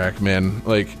soundtrack, man.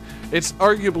 Like, it's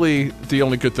arguably the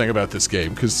only good thing about this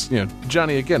game, because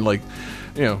Johnny, again,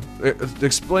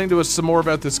 explain to us some more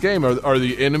about this game. Are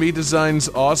the enemy designs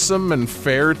awesome and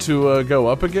fair to go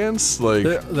up against? Like,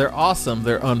 they're awesome.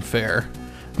 They're unfair.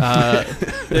 I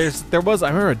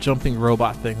remember a jumping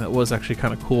robot thing that was actually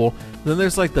kind of cool. Then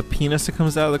there's like the penis that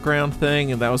comes out of the ground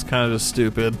thing, and that was kind of just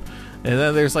stupid. And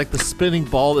then there's like the spinning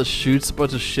ball that shoots a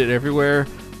bunch of shit everywhere,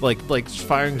 like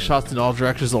firing shots in all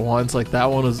directions at once. Like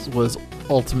that one was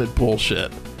ultimate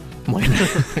bullshit.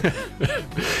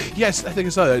 Yes, I think I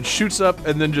saw that. It shoots up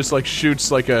and then just shoots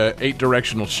like a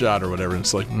 8-directional shot or whatever. And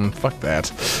it's like, fuck that.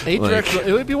 8-directional.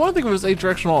 It would be one thing if it was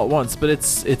 8-directional all at once, but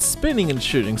it's spinning and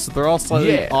shooting, so they're all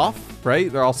slightly off,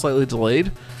 right? They're all slightly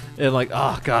delayed, and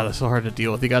oh god, it's so hard to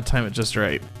deal with. You got to time it just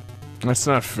right. That's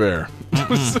not fair.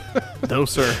 No,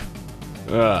 sir.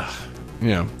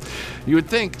 You would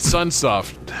think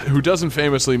Sunsoft, who doesn't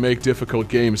famously make difficult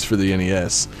games for the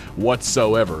NES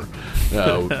whatsoever,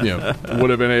 would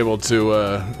have been able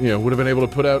to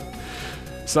put out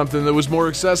something that was more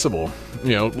accessible.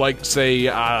 Like say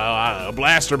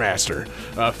Blaster Master,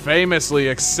 a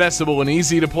famously accessible and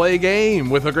easy to play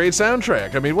game with a great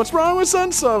soundtrack. I mean, what's wrong with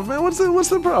Sunsoft, man? What's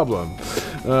the problem?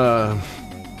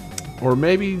 Or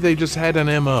maybe they just had an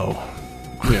MO.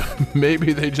 Yeah,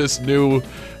 maybe they just knew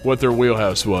what their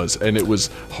wheelhouse was, and it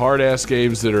was hard-ass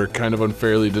games that are kind of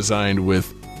unfairly designed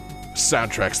with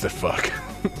soundtracks that fuck.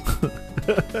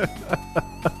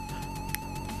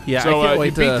 Yeah, so I can't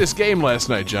wait you beat this game last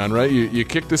night, John, right? You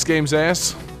kicked this game's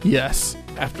ass? Yes,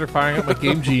 after firing up my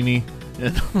Game Genie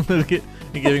and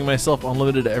giving myself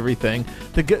unlimited everything.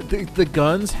 The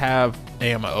guns have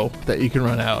ammo that you can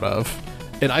run out of.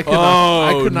 And I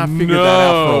could not figure that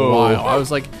out for a while. I was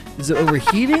like, is it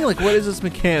overheating? What is this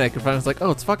mechanic? And I was like,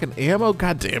 oh, it's fucking ammo?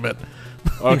 God damn it.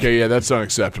 Okay, yeah, that's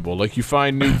unacceptable. You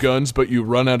find new guns, but you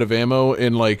run out of ammo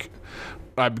in, I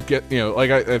think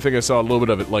I saw a little bit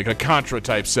of it, like a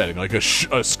Contra-type setting, like a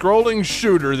scrolling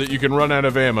shooter that you can run out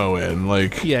of ammo in.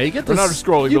 Yeah, you get this... Not a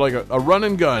scrolling, but a run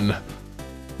and gun.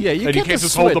 Yeah, you can't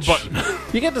just hold the button.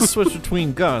 You get to switch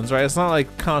between guns, right? It's not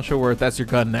like Contra where that's your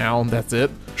gun now and that's it.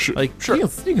 Sure. You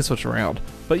can switch around.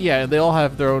 But yeah, they all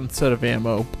have their own set of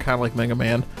ammo, kind of like Mega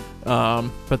Man.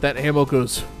 But that ammo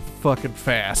goes fucking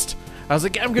fast. I was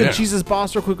like, I'm gonna cheese this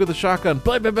boss real quick with a shotgun.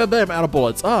 Blam, blam, blam, blam, out of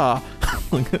bullets. And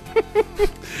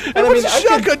what's a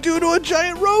shotgun do to a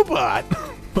giant robot?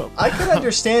 I could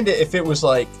understand it if it was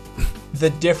the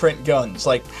different guns,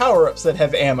 power-ups that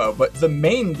have ammo, but the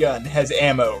main gun has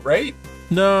ammo, right?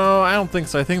 No, I don't think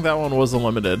so. I think that one was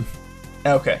unlimited.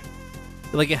 Okay.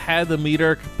 It had the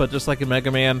meter, but just like in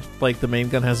Mega Man, the main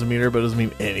gun has a meter, but it doesn't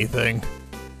mean anything.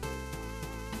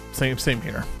 Same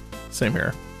here. Same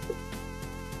here.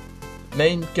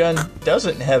 Main gun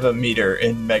doesn't have a meter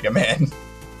in Mega Man.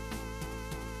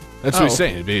 That's what he's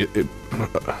saying.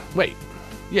 Wait.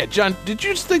 Yeah, John, did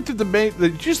you just think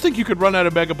you could run out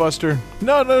of Mega Buster?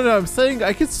 No. I'm saying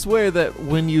I could swear that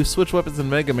when you switch weapons in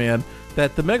Mega Man,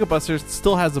 that the Mega Buster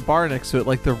still has a bar next to it,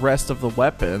 like the rest of the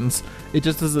weapons. It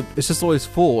just doesn't. It's just always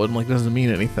full and doesn't mean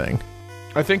anything.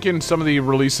 I think in some of the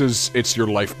releases, it's your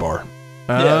life bar.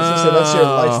 Yeah, I was gonna say that's your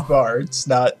life bar. It's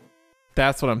not.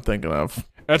 That's what I'm thinking of.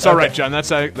 That's all right, John.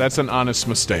 That's an honest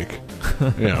mistake.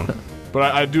 But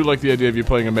I do like the idea of you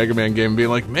playing a Mega Man game and being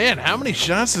like, man, how many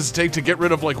shots does it take to get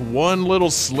rid of one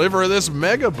little sliver of this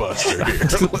Mega Buster here?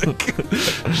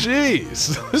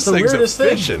 Jeez, this thing's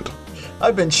efficient.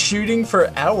 I've been shooting for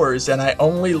hours and I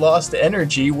only lost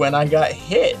energy when I got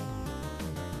hit.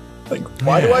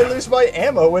 Why do I lose my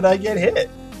ammo when I get hit?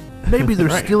 Maybe they're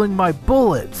stealing my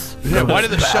bullets. Yeah, why do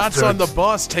the shots on the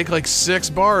boss take 6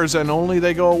 bars and only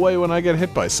they go away when I get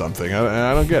hit by something?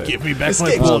 I don't get it. Give me back This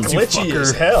my game's bullets, glitchy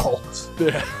as hell.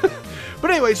 Yeah.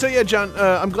 But anyway, so yeah, John,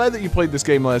 I'm glad that you played this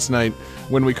game last night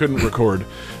when we couldn't record,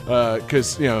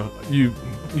 because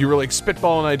you were like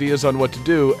spitballing ideas on what to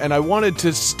do, and I wanted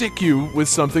to stick you with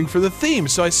something for the theme.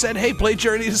 So I said, hey, play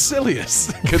Journey to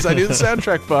Silius, because I knew the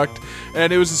soundtrack fucked,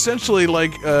 and it was essentially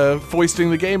like foisting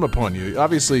the game upon you.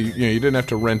 Obviously, you didn't have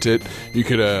to rent it. You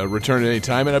could return at any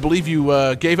time, and I believe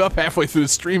you gave up halfway through the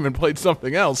stream and played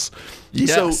something else.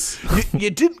 Yes. So you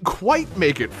didn't quite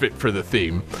make it fit for the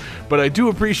theme, but I do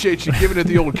appreciate you giving it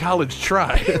the old college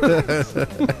try.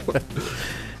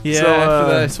 Yeah, so,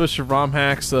 after that I switched to ROM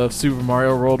hacks of Super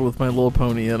Mario World with My Little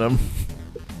Pony in them.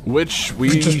 Which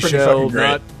we shall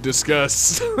not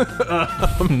discuss.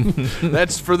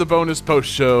 That's for the bonus post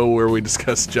show where we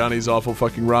discuss Johnny's awful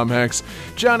fucking ROM hacks.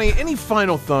 Johnny, any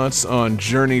final thoughts on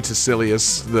Journey to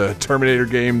Silius, the Terminator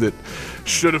game that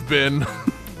should have been?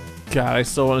 God, I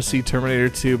still want to see Terminator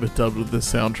 2, but dubbed with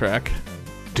this soundtrack.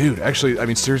 Dude, actually, I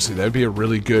mean, seriously, that'd be a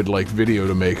really good, like, video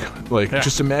to make. Like,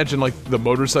 just imagine, like, the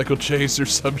motorcycle chase or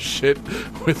some shit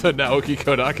with a Naoki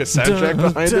Kodaka soundtrack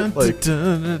behind it. Like,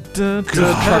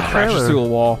 truck crashes through a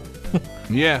wall.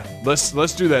 Yeah, let's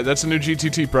do that. That's a new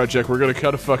GTT project. We're gonna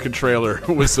cut a fucking trailer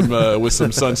with some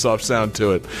Sunsoft sound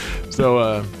to it.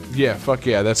 So yeah, fuck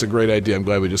yeah, that's a great idea. I'm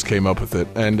glad we just came up with it.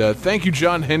 And thank you,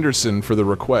 John Henderson, for the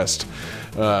request.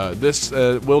 This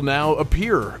will now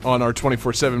appear on our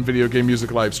 24/7 video game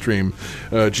music live stream,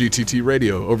 GTT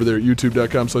Radio, over there at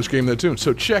youtube.com/GameThatTune.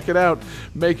 So check it out,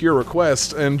 make your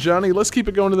request, and Johnny, let's keep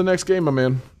it going to the next game, my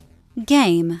man.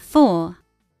 Game 4.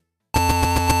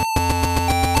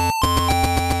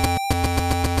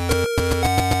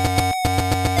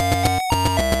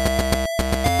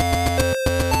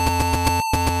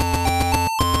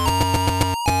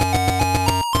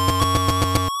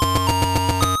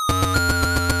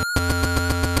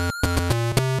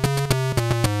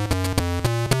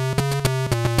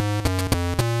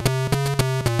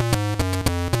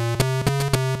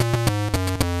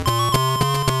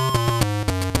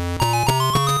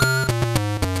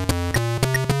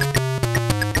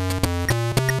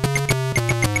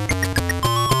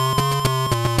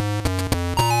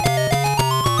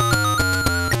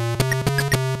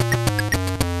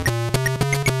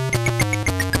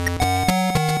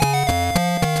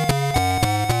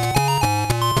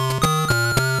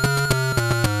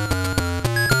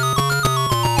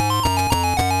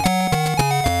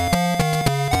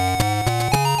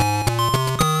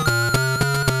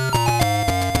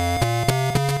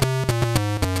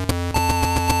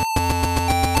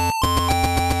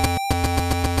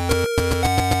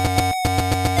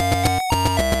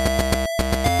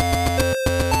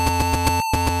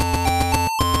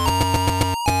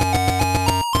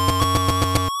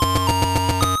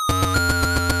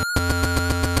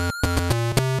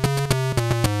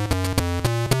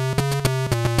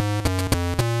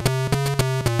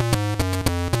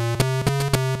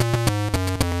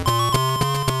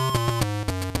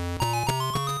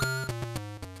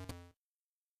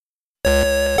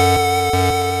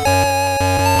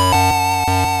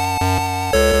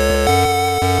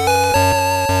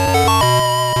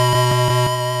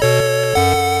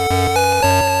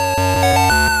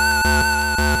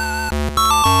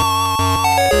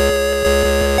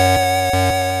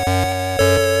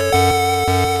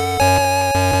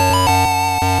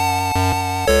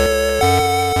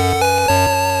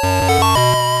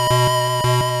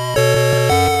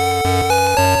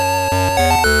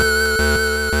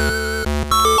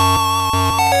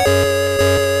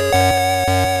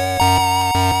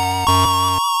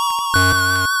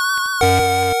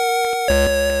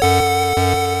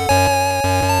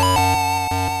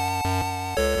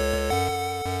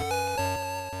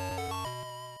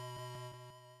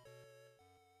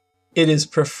 It is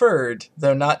preferred,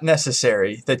 though not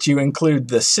necessary, that you include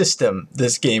the system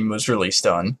this game was released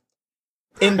on.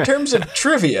 In terms of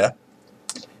trivia,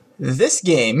 this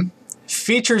game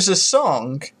features a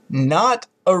song not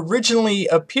originally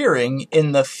appearing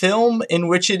in the film in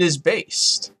which it is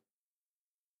based.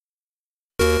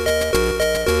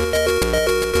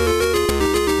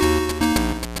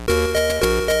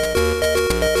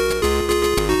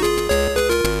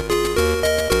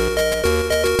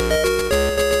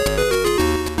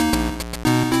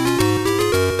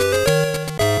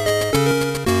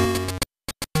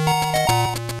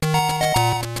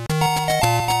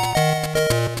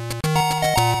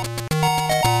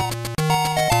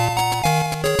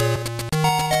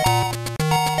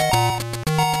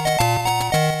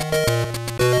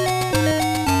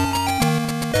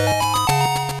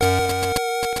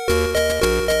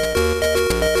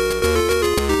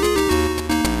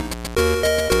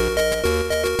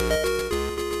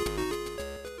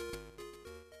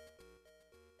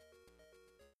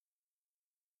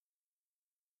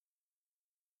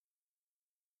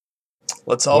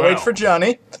 Let's all wait for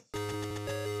Johnny.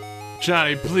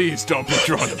 Johnny, please don't be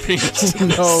drawing a penis.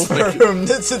 No. For whom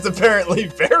this is apparently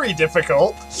very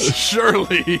difficult.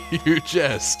 Surely you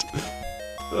jest.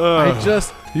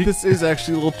 This is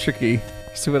actually a little tricky.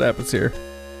 See what happens here.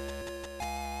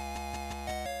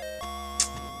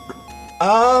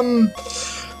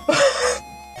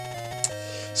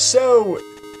 So,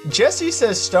 Jesse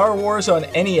says Star Wars on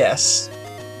NES.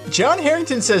 John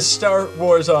Harrington says Star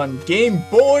Wars on Game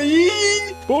Boy.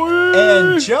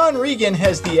 And John Regan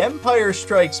has The Empire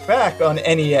Strikes Back on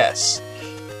NES.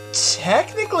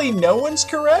 Technically, no one's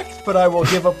correct, but I will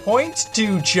give a point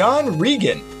to John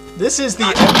Regan. This is The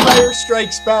Empire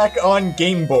Strikes Back on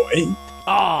Game Boy.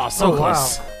 Ah, so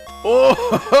close. Oh,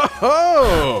 ho,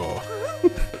 ho.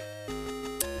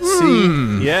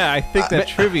 See, yeah, I think that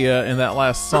trivia in that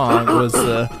last song was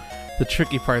the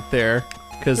tricky part there,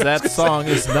 because that song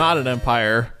is not an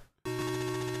Empire.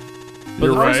 But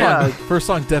You're the right. first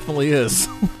song definitely is.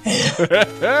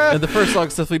 And the first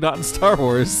song's definitely not in Star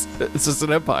Wars. It's just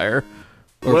an Empire.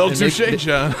 Well, touche,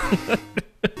 John.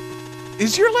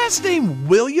 Is your last name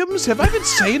Williams? Have I been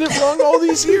saying it wrong all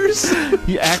these years?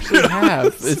 You actually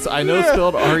have. I know it's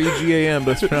spelled R-E-G-A-M,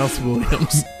 but it's pronounced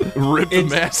Williams. Rip the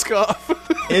mask off.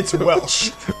 It's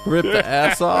Welsh. Rip the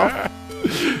ass off.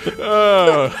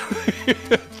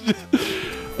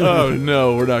 Oh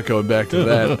no, we're not going back to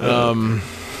that.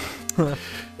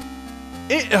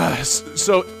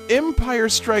 So Empire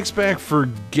Strikes Back for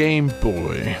Game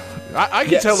Boy. I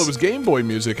can tell it was Game Boy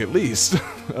music at least.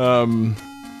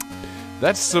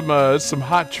 That's some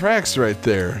hot tracks right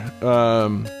there.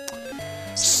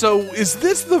 So is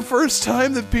this the first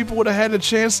time that people would have had a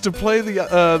chance to play the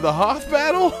Hoth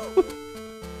battle?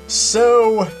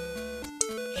 So,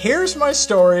 here's my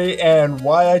story and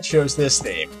why I chose this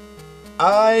theme.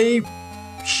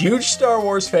 Huge Star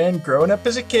Wars fan growing up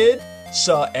as a kid,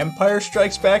 saw Empire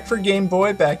Strikes Back for Game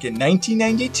Boy back in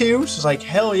 1992, so I was like,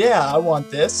 hell yeah, I want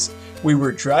this. We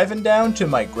were driving down to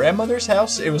my grandmother's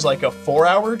house. It was like a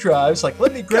 4-hour drive. It's like,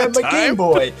 let me grab my Game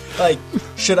Boy. Like,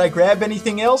 should I grab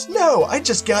anything else? No, I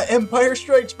just got Empire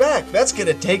Strikes Back. That's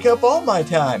gonna take up all my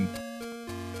time.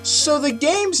 So the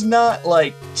game's not,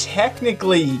 like,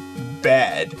 technically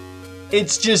bad.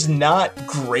 It's just not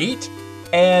great,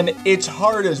 and it's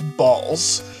hard as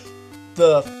balls.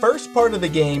 The first part of the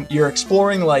game, you're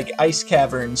exploring, like, ice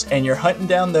caverns, and you're hunting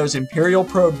down those Imperial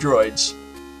probe droids.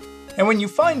 And when you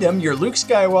find them, you're Luke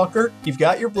Skywalker, you've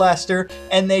got your blaster,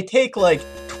 and they take, like,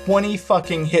 20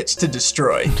 fucking hits to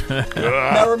destroy.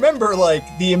 Now remember, like,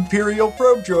 the Imperial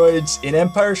probe droids in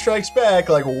Empire Strikes Back,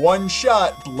 like, one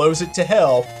shot blows it to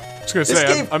hell. I was gonna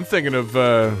say, I'm thinking of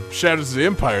Shadows of the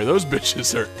Empire. Those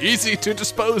bitches are easy to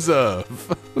dispose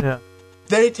of. Yeah.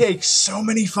 They take so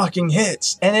many fucking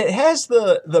hits. And it has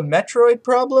the Metroid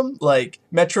problem, like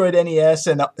Metroid NES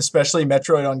and especially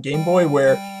Metroid on Game Boy,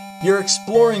 where you're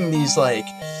exploring these, like,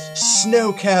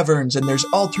 snow caverns and there's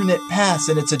alternate paths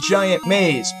and it's a giant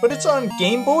maze. But it's on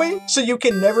Game Boy, so you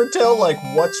can never tell, like,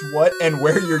 what's what and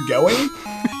where you're going.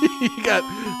 You got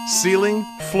ceiling,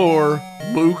 floor,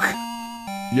 Luke.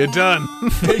 You're done.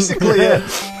 Basically it.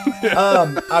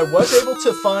 I was able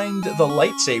to find the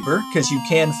lightsaber, because you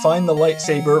can find the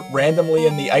lightsaber randomly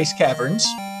in the ice caverns.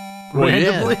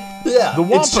 Randomly? Yeah. The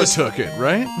Wampa took it,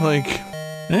 right? Like,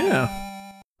 Yeah.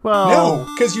 Well, No,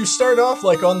 because you start off,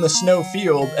 like, on the snow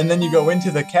field, and then you go into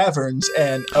the caverns,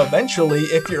 and eventually,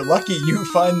 if you're lucky, you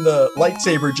find the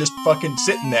lightsaber just fucking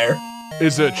sitting there.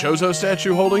 is a Chozo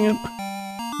statue holding it?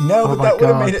 No, Oh but my that would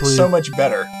have God, made it please. so much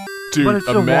better. Dude, But it's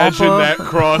a imagine Wampa. that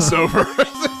crossover.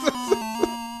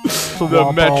 the The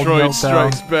Wampa all Metroid melt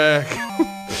down. Strikes Back.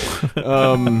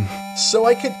 So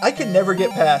I could never get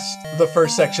past the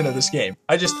first section of this game.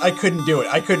 I couldn't do it.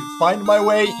 I couldn't find my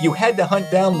way. You had to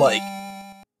hunt down, like,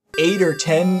 8 or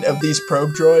 10 of these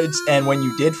probe droids, and when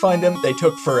you did find them, they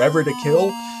took forever to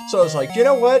kill. So I was like, you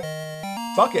know what?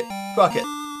 Fuck it.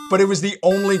 But it was the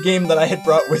only game that I had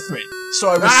brought with me. So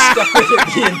I was stuck with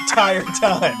it the entire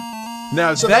time.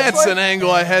 Now So that's that's why- an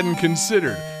angle I hadn't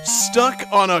considered. Stuck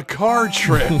on a car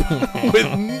trip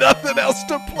with nothing else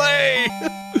to play.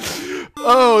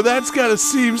 Oh, that's gotta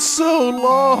seem so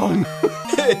long.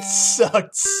 It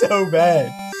sucked so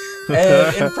bad.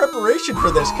 And in preparation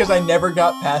for this, because I never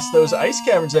got past those ice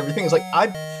caverns and everything, it's like, I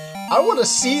want to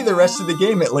see the rest of the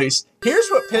game at least. Here's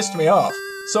what pissed me off.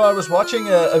 So I was watching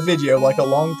a video, like a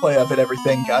long play of it,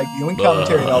 everything, guy doing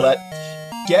commentary and all that.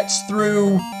 Gets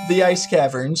through the ice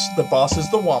caverns. The boss is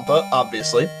the Wampa,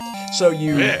 obviously. So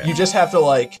you just have to,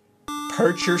 like,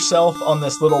 perch yourself on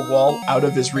this little wall out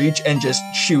of his reach and just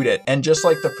shoot it. And just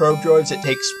like the probe droids, it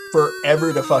takes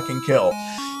forever to fucking kill.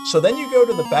 So then you go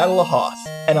to the Battle of Hoth,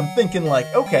 and I'm thinking, like,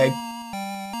 okay,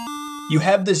 you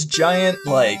have this giant,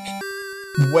 like,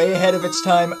 way ahead of its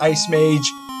time Ice Mage.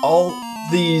 All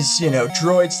these,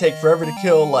 droids take forever to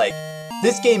kill. Like,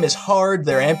 this game is hard.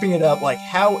 They're amping it up. Like,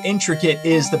 how intricate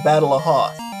is the Battle of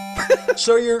Hoth?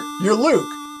 So you're Luke,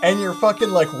 and you're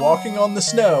fucking, like, walking on the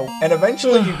snow, and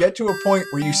eventually you get to a point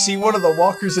where you see one of the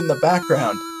walkers in the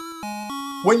background.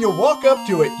 When you walk up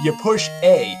to it, you push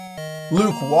A.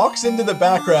 Luke walks into the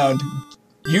background,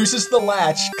 uses the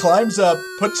latch, climbs up,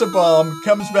 puts a bomb,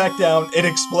 comes back down, it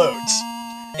explodes.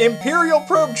 Imperial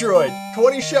probe droid,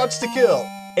 20 shots to kill.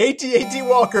 AT-AT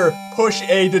Walker, push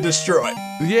A to destroy.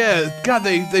 Yeah, God,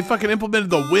 they fucking implemented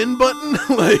the win button?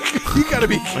 Like, you gotta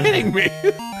be kidding me.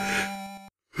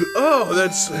 Oh,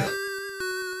 that's...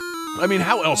 I mean,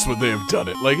 how else would they have done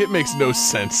it? Like, it makes no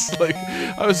sense. Like,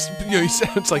 you said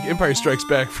it's like Empire Strikes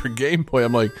Back for Game Boy.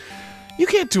 I'm like, you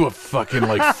can't do a fucking,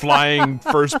 like, flying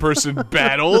first-person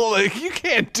battle. Like, you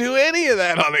can't do any of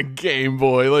that on a Game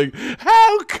Boy. Like,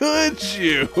 how could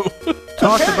you?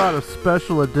 Talk about a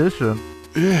special edition.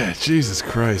 Yeah, Jesus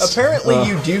Christ. Apparently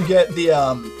you do get the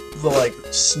like,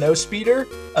 snow speeder,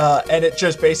 and it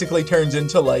just basically turns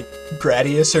into, like,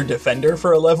 Gradius or Defender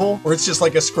for a level, where it's just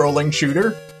like a scrolling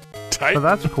shooter. Oh,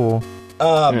 that's cool.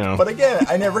 But again,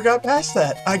 I never got past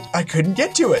that. I couldn't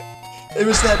get to it. It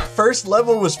was that first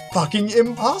level was fucking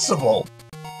impossible.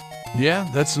 Yeah,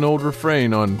 that's an old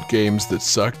refrain on games that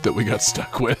sucked that we got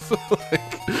stuck with.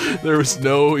 Like, there was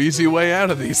no easy way out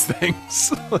of these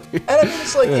things. And I mean,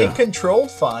 it's like, it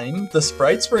controlled fine, the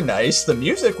sprites were nice, the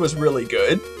music was really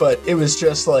good, but it was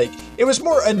just like, it was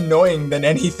more annoying than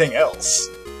anything else.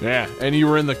 Yeah, and you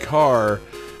were in the car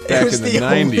back in the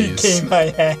 90s. It was the only game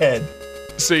I had.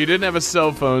 So you didn't have a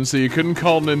cell phone, so you couldn't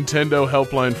call Nintendo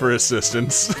Helpline for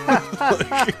assistance.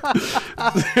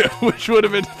 Which would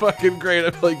have been fucking great.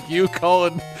 I'd be like, you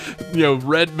calling,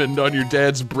 Redmond on your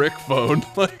dad's brick phone.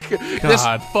 Like, this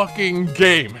fucking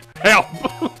game.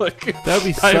 Help! Like, that'd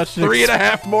be I have such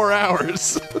 3.5 more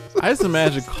hours. I just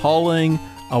imagine calling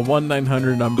a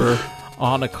 1-900 number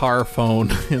on a car phone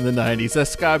in the 90s.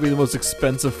 That's gotta be the most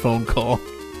expensive phone call.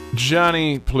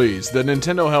 Johnny, please. The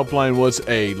Nintendo Helpline was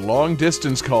a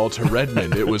long-distance call to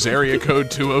Redmond. It was area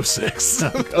code 206.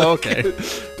 Okay.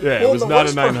 Yeah, it was not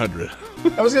a 900.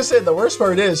 I was going to say, the worst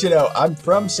part is, I'm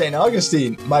from St.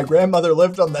 Augustine. My grandmother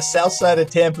lived on the south side of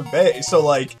Tampa Bay, so,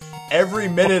 like, every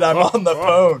minute I'm on the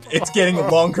phone, it's getting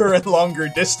longer and longer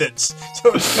distance.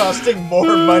 So it's costing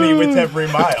more money with every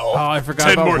mile. Oh, I forgot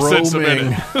 10 about more roaming. cents a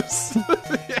minute.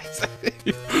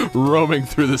 Roaming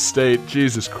through the state.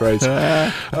 Jesus Christ.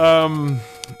 Yeah,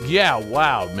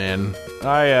 wow, man.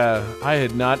 I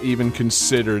had not even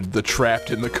considered the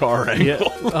trapped in the car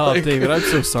angle. Yeah. Oh, David, I'm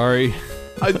so sorry.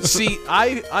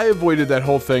 I avoided that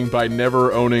whole thing by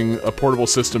never owning a portable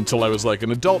system till I was like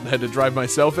an adult and had to drive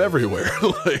myself everywhere.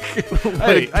 Like,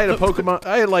 I had a Pokemon.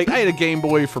 I had a Game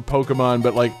Boy for Pokemon,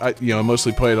 but like I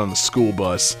mostly played on the school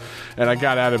bus, and I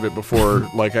got out of it before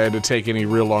like I had to take any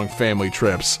real long family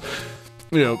trips.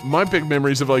 My big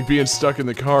memories of like being stuck in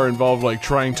the car involved like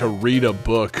trying to read a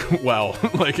book while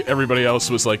like everybody else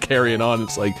was like carrying on.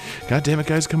 It's like, God damn it,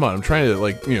 guys, come on! I'm trying to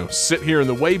like sit here in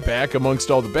the way back amongst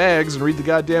all the bags and read the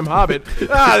goddamn Hobbit.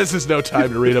 This is no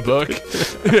time to read a book.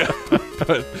 Yeah,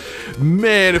 but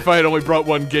man, if I had only brought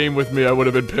one game with me, I would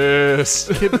have been pissed.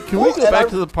 Can we go back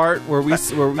to the part where we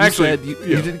actually said you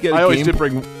didn't get a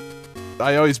game?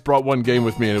 I always brought one game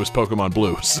with me, and it was Pokemon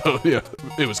Blue. So yeah,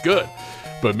 it was good.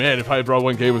 But man, if I had brought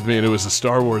one game with me and it was a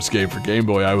Star Wars game for Game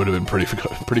Boy, I would have been pretty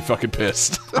fucking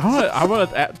pissed. I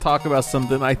want to talk about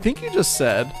something. I think you just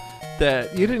said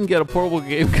that you didn't get a portable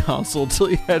game console until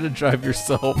you had to drive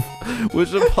yourself,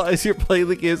 which implies you're playing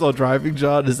the games while driving,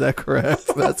 John. Is that correct?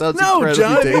 That sounds incredibly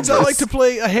John, it dangerous. means I like to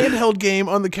play a handheld game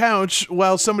on the couch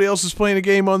while somebody else is playing a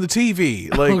game on the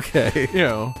TV. Like,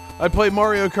 okay. I play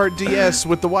Mario Kart DS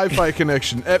with the Wi-Fi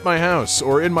connection at my house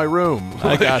or in my room.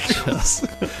 I gotcha.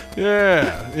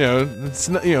 Yeah, it's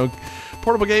not,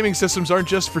 portable gaming systems aren't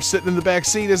just for sitting in the back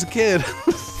seat as a kid.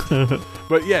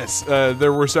 But yes,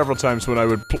 there were several times when I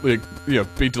would,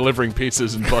 be delivering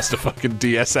pizzas and bust a fucking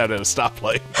DS out at a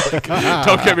stoplight. Like,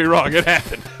 don't get me wrong, it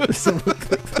happened.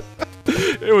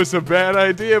 It was a bad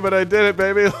idea, but I did it,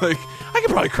 baby. Like, I could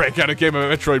probably crank out a game of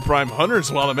Metroid Prime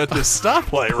Hunters while I'm at this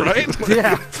stoplight, right?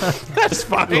 Yeah, that's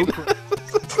fine.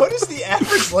 What is the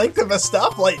average length of a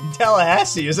stoplight in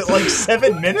Tallahassee? Is it like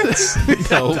 7 minutes?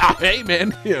 No. Hey,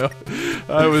 man,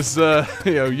 I was,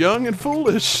 young and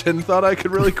foolish and thought I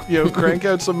could really, crank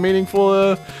out some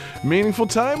meaningful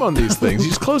time on these things. You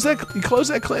just close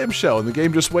that clamshell and the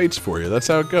game just waits for you. That's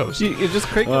how it goes. You just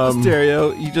crank up the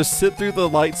stereo. You just sit through the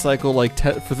light cycle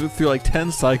through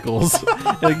 10 cycles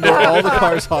and ignore all the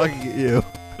cars honking at you.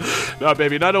 No,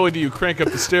 baby, not only do you crank up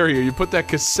the stereo, you put that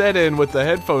cassette in with the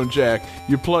headphone jack,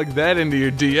 you plug that into your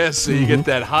DS so you get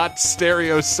that hot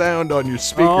stereo sound on your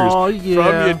speakers from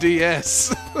your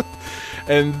DS.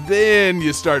 And then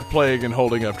you start playing and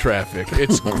holding up traffic.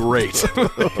 It's great.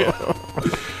 Yeah.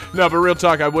 No, but real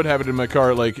talk, I would have it in my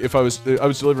car. Like, if I was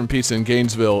delivering pizza in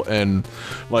Gainesville, and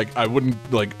like I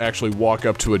wouldn't like actually walk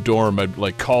up to a dorm. I'd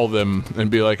like call them and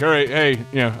be like, "All right, hey,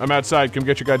 I'm outside. Come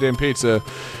get your goddamn pizza,"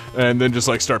 and then just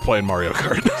like start playing Mario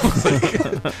Kart.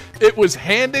 Like, it was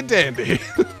handy dandy.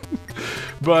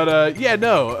 But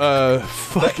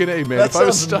fucking A, man. If I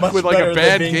was stuck with like a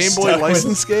bad Game Boy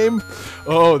license game,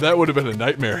 oh, that would have been a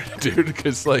nightmare, dude.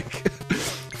 Because like,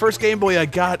 first Game Boy I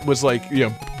got was like,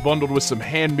 bundled with some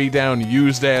hand-me-down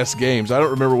used-ass games. I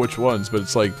don't remember which ones, but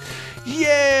it's like,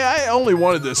 yeah, I only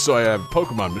wanted this so I have a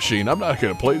Pokemon machine. I'm not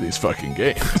going to play these fucking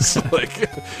games. Like,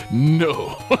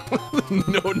 no.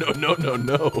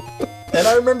 No. And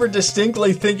I remember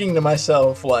distinctly thinking to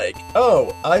myself, like,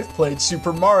 oh, I've played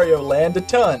Super Mario Land a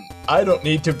ton. I don't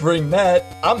need to bring that.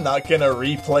 I'm not going to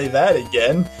replay that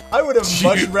again. I would have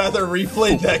much rather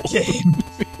replayed that game.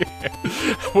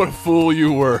 What a fool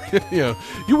you were.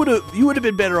 You would have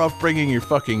been better off bringing your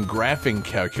fucking graphing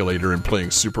calculator and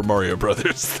playing Super Mario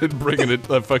Brothers than bringing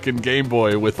a fucking Game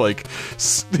Boy with like,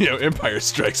 Empire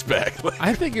Strikes Back. Like,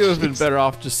 I think it would have been better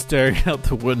off just staring out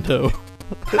the window.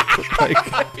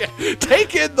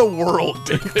 Take in the world,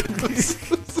 David.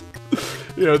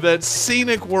 That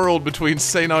scenic world between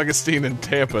St. Augustine and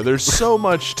Tampa. There's so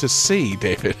much to see,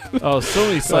 David. Oh, so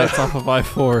many sights off of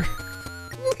I-4.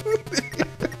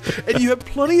 And you have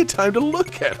plenty of time to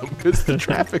look at them because the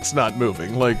traffic's not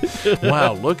moving. Like,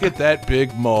 wow, look at that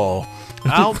big mall.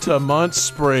 Altamont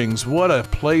Springs, what a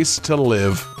place to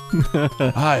live.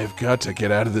 I've got to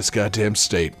get out of this goddamn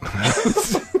state.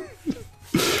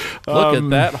 Look at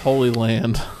that holy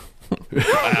land.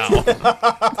 Wow.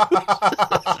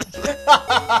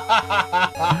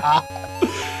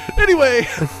 Anyway,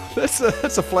 that's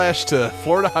a flash to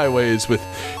Florida highways with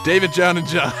David, John, and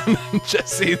John.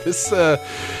 Jesse,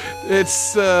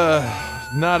 it's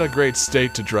not a great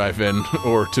state to drive in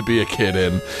or to be a kid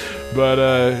in, but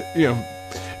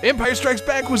Empire Strikes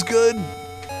Back was good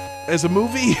as a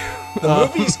movie. The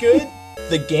movie's good.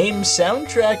 The game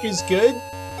soundtrack is good.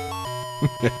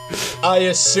 I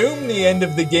assume the end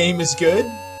of the game is good.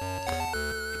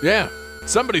 Yeah,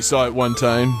 somebody saw it one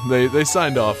time. They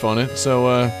signed off on it. So,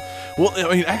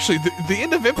 actually, the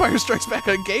end of Empire Strikes Back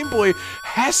on Game Boy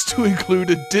has to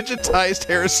include a digitized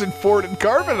Harrison Ford and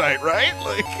Carbonite, right?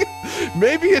 Like,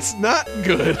 maybe it's not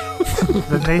good.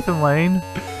 The Nathan Lane?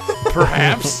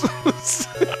 Perhaps.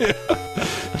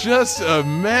 Just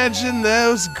imagine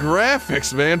those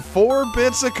graphics, man. 4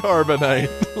 bits of Carbonite.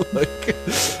 Like,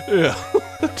 yeah.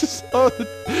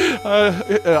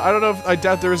 I don't know if I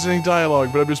doubt there is any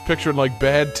dialogue, but I'm just picturing like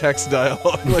bad text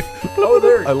dialogue. Like, oh,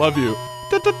 there. I love you.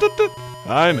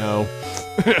 I know.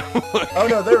 Oh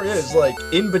no, there is. Like,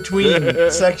 in between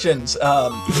sections,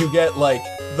 you get like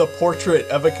the portrait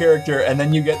of a character, and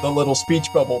then you get the little speech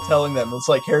bubble telling them it's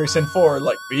like Harrison Ford,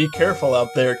 like, be careful out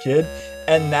there, kid.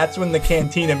 And that's when the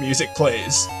Cantina music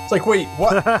plays. It's like, wait,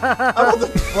 what? I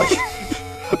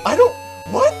don't.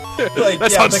 What? Like,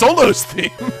 that's Han Solo's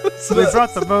theme. So they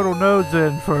brought the modal nodes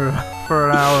in for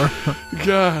an hour.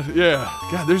 God, yeah.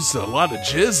 God, there's a lot of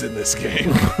jizz in this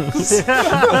game.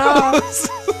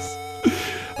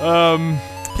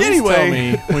 Please anyway, tell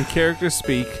me when characters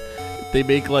speak, they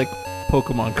make like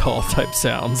Pokemon call type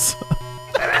sounds.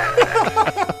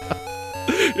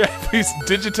 Yeah, please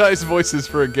digitize voices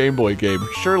for a Game Boy game.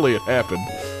 Surely it happened.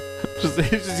 Just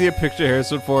see a picture of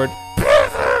Harrison Ford.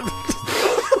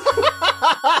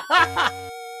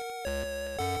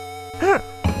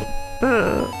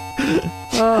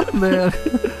 Oh man!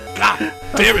 God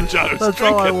damn it, John! That's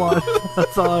all I want.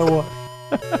 That's all I want.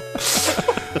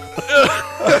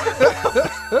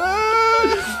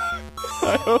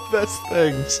 I hope that's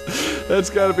things. That's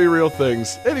got to be real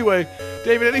things. Anyway,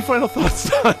 David, any final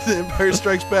thoughts on Empire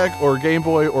Strikes Back or Game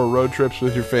Boy or road trips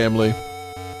with your family?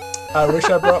 I wish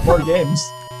I brought more games.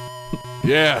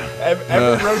 Yeah.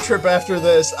 Every road trip after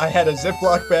this, I had a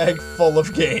Ziploc bag full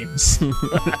of games.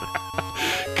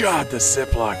 God, the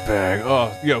Ziploc bag.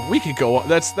 Oh, we could go on.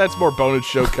 That's more bonus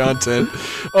show content.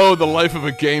 Oh, the life of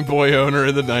a Game Boy owner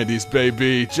in the 90s,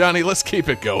 baby. Johnny, let's keep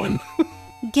it going.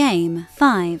 Game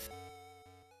 5.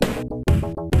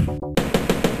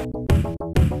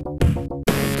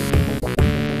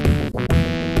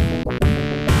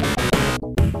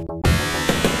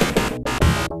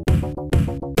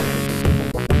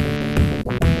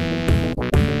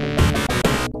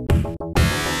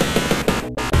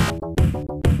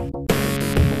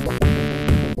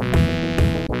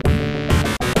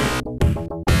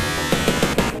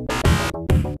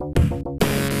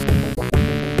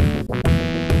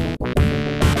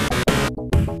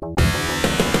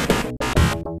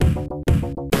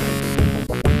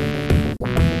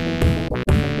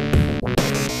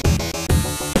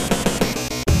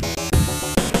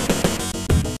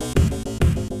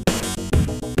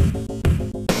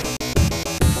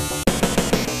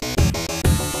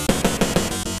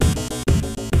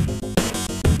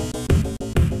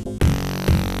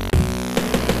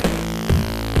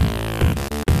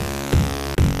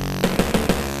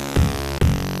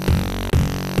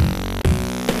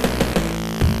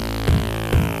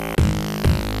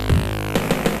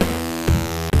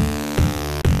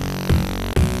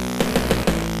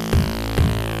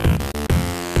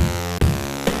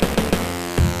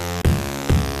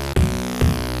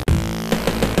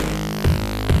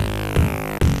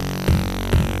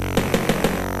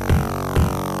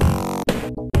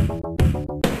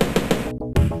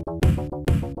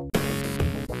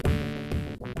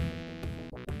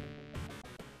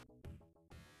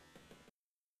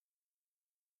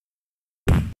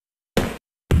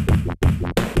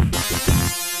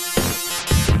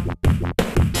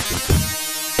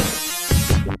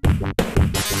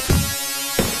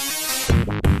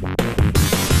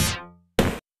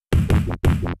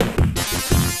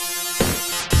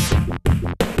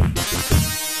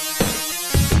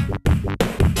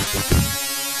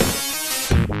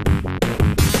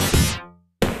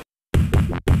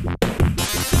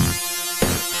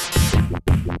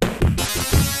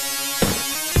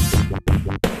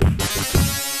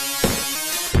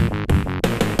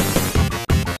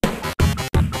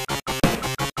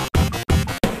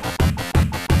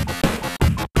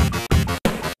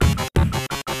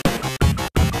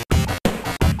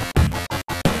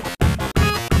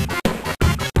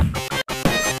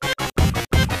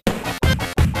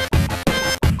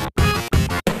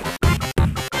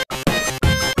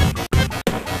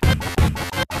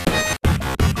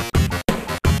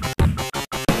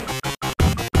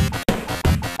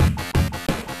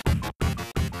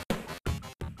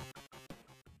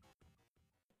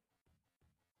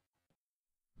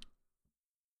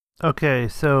 Okay,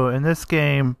 so in this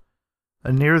game,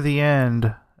 near the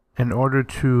end, in order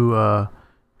to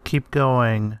keep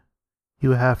going,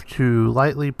 you have to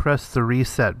lightly press the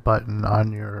reset button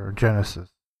on your Genesis.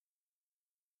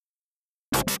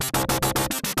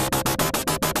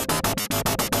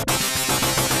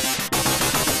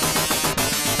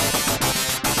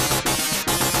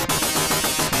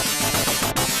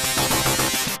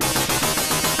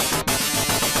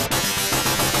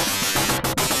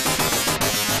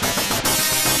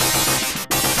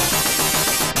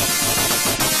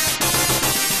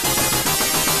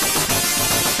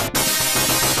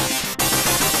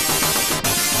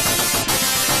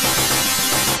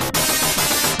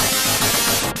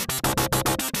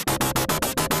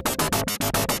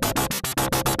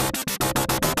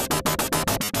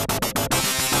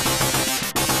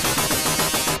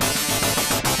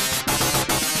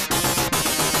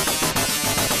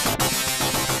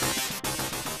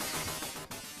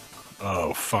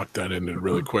 Oh, fuck, that ended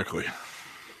really quickly.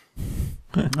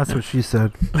 That's what she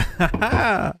said.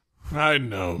 I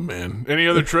know, man. Any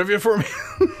other trivia for me?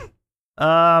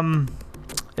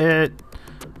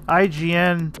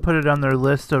 IGN put it on their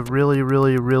list of really,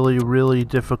 really, really, really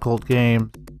difficult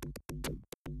games.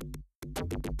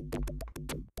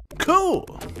 Cool.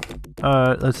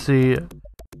 Let's see.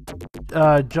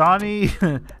 Johnny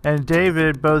and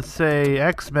David both say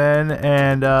X-Men,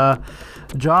 and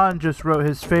John just wrote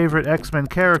his favorite X-Men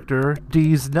character,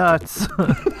 D's Nuts.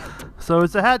 So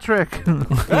it's a hat trick.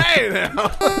 Hey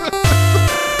now.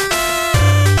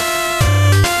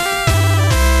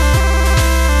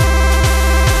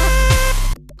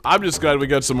 I'm just glad we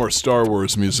got some more Star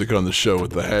Wars music on the show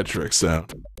with the hat trick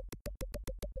sound.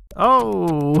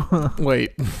 Oh.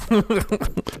 Wait.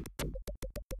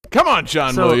 Come on,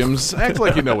 John Williams. Act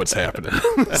like you know what's happening.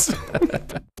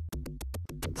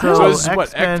 So this is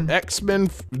what, X-Men?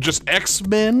 Just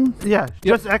X-Men? Yeah,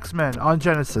 just X-Men on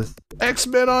Genesis.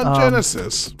 X-Men on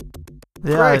Genesis.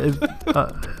 Yeah. Great.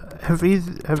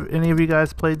 Have any of you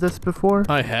guys played this before?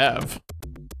 I have.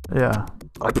 Yeah.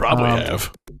 I probably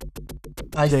have.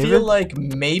 I David? feel like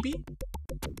maybe.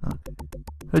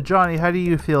 Johnny, how do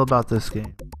you feel about this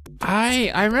game? I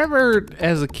remember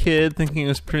as a kid thinking it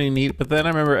was pretty neat, but then I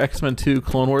remember X-Men 2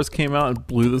 Clone Wars came out and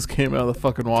blew this game out of the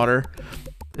fucking water.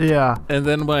 Yeah. And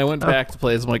then when I went back to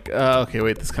play, I'm like, okay,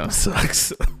 wait, this kind of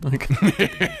sucks.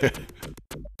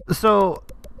 So,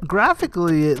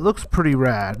 graphically, it looks pretty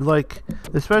rad. Like,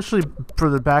 especially for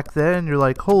the back then, you're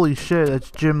like, holy shit,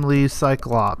 that's Jim Lee's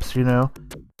Cyclops, you know?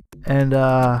 And,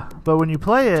 but when you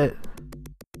play it,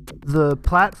 the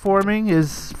platforming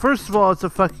is, first of all, it's a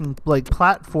fucking, like,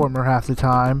 platformer half the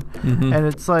time. Mm-hmm. And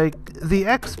it's like, the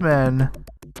X-Men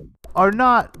are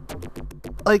not,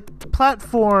 like,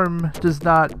 platform does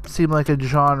not seem like a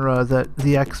genre that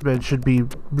the X-Men should be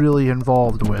really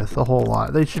involved with a whole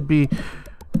lot. They should be,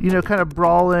 you know, kind of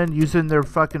brawling, using their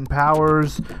fucking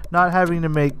powers, not having to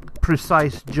make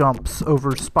precise jumps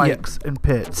over spikes and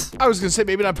pits. I was going to say,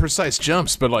 maybe not precise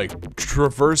jumps, but, like,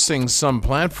 traversing some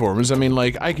platforms. I mean,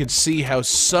 like, I could see how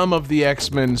some of the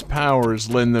X-Men's powers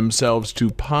lend themselves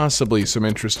to possibly some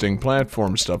interesting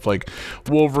platform stuff, like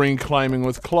Wolverine climbing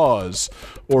with claws,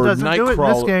 or Doesn't do it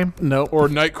in this game. Nope. Or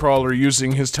Nightcrawler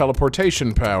using his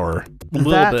teleportation power. A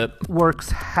little that bit. works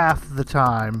half the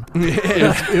time.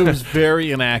 It was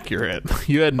very inaccurate.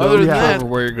 You had no Other than control that- over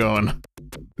where you're going.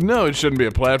 No, it shouldn't be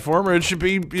a platformer. It should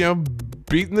be, you know,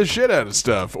 beating the shit out of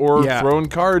stuff, or Yeah. throwing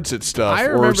cards at stuff, I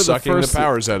or remember the sucking the first-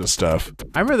 powers out of stuff.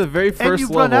 I remember the very And first you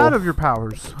level. run out of your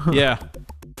powers. Yeah.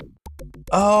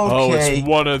 Oh, Okay. it's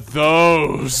one of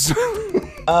those.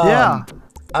 Yeah.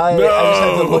 I just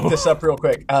had to look this up real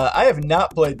quick. I have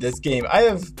not played this game. I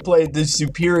have played the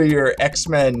superior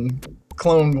X-Men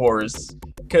Clone Wars.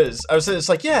 Because I was it's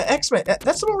like, yeah, X-Men,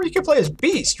 that's the one where you can play as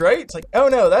Beast, right? It's like, oh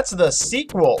no, that's the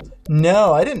sequel.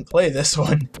 No, I didn't play this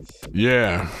one.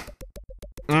 Yeah.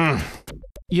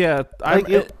 Yeah, Like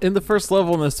in the first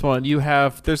level in this one,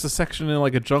 there's a section in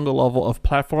like a jungle level of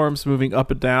platforms moving up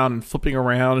and down and flipping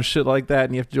around and shit like that,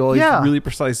 and you have to do all these really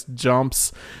precise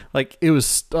jumps. Like, it was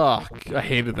stuck. I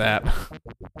hated that.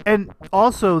 And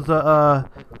also the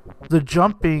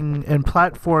jumping and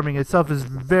platforming itself is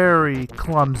very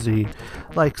clumsy.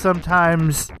 Like,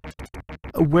 sometimes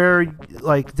where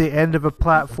like the end of a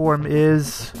platform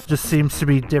is just seems to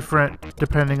be different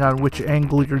depending on which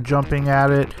angle you're jumping at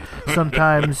it.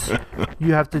 Sometimes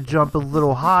you have to jump a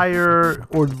little higher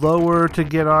or lower to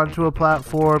get onto a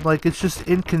platform. Like, it's just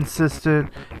inconsistent,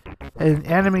 and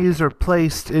enemies are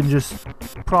placed in just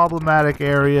problematic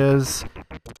areas.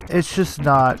 It's just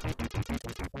not.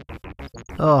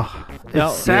 It's Now-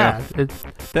 sad.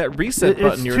 That reset It's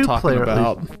button you were talking two-player, at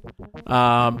about,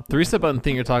 The reset button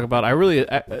thing you're talking about, I really,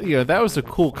 that was a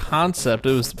cool concept.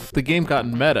 It was the game got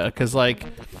meta because, like,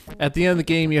 at the end of the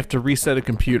game, you have to reset a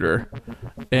computer,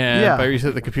 and by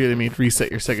reset the computer, I mean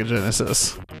reset your Sega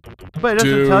Genesis. But it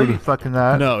doesn't tell you fucking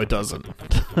that. No, it doesn't.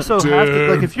 So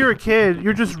like, if you're a kid,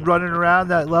 you're just running around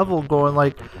that level, going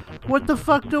like, "What the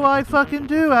fuck do I fucking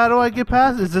do? How do I get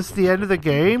past? Is this the end of the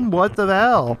game? What the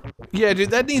hell?" Yeah,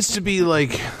 dude, that needs to be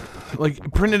like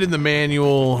printed in the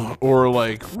manual or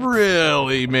like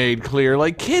really made clear.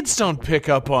 Like, kids don't pick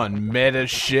up on meta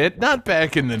shit, not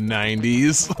back in the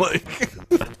 90s. Like,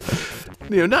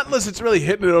 not unless it's really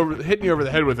hitting you over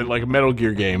the head with it, like a Metal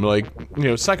Gear game. Like,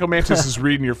 Psycho Mantis is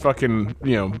reading your fucking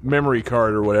memory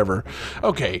card or whatever.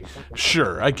 Okay,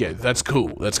 sure, I get it. That's cool.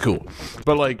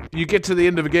 But like, you get to the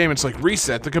end of a game, it's like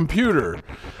reset the computer.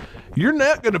 You're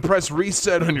not going to press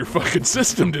reset on your fucking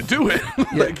system to do it.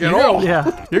 At all.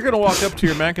 Yeah. You're going to walk up to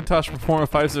your Macintosh Performa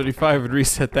 575 and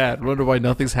reset that and wonder why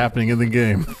nothing's happening in the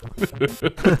game.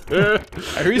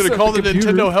 You're going to call the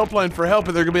Nintendo helpline for help,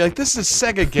 and they're going to be like, this is a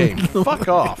Sega game. Fuck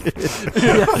off.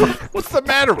 What's the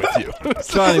matter with you?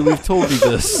 Johnny, we've told you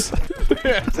this.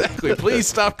 Yeah, exactly. Please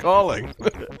stop calling.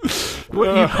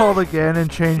 When you call again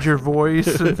and change your voice,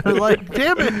 and they're like,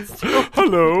 "Damn it!"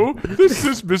 Hello, this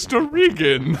is Mr.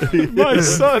 Regan. My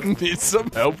son needs some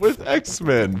help with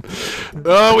X-Men.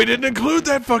 Oh, we didn't include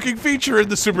that fucking feature in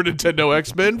the Super Nintendo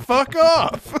X-Men. Fuck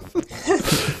off.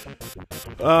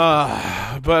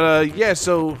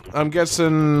 So I'm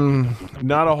guessing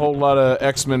not a whole lot of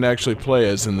X-Men to actually play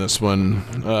as in this one.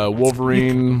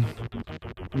 Wolverine,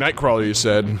 Nightcrawler, you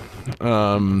said.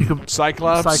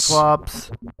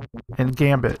 Cyclops, and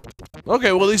Gambit.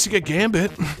 Okay, well, at least you get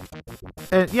Gambit.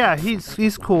 And yeah,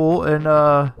 he's cool, and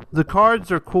the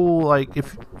cards are cool. Like,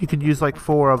 if you could use like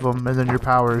 4 of them, and then your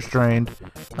power is drained.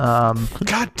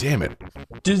 God damn it!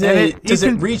 Does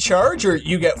it recharge, or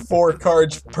you get 4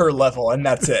 cards per level, and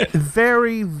that's it?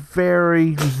 Very,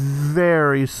 very,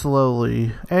 very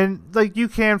slowly, and like you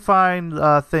can find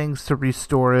things to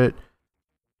restore it,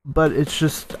 but it's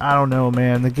just, I don't know,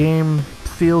 man. The game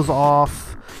feels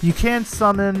off. You can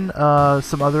summon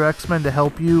some other X-Men to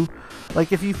help you.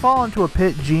 Like, if you fall into a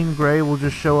pit, Jean Grey will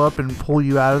just show up and pull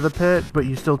you out of the pit, but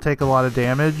you still take a lot of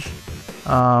damage.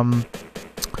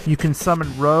 You can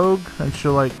summon Rogue, and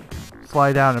she'll, like,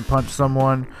 fly down and punch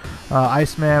someone.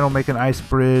 Iceman will make an ice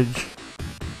bridge.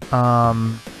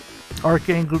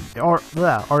 Archangel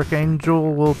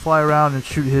will fly around and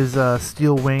shoot his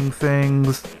steel wing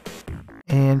things.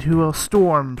 And who else?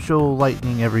 Storm, she'll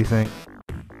lightning everything.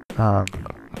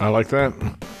 I like that.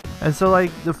 And so, like,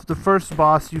 the first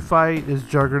boss you fight is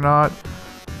Juggernaut,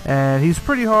 and he's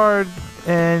pretty hard,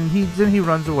 and then he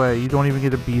runs away. You don't even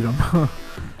get to beat him.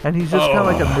 And he's just kind of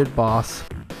like a mid-boss.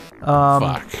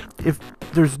 Fuck. If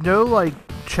there's no, like,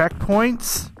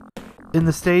 checkpoints in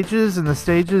the stages, and the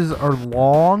stages are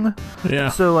long,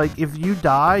 so, like, if you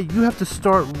die, you have to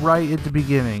start right at the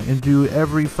beginning and do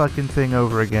every fucking thing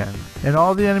over again. And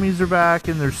all the enemies are back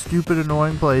in their stupid,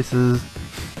 annoying places.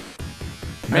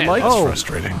 Man, that's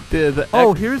frustrating. Here's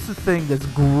the thing that's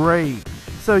great.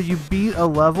 So you beat a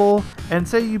level, and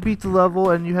say you beat the level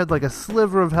and you had like a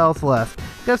sliver of health left.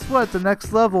 Guess what? The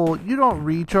next level, you don't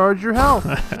recharge your health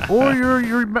or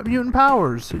your mutant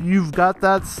powers. You've got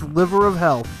that sliver of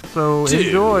health. So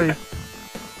enjoy.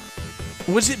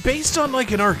 Was it based on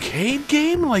like an arcade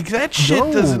game? Like, that shit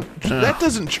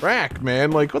doesn't track,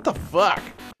 man. Like, what the fuck?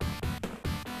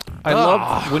 I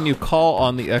love when you call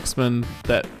on the X-Men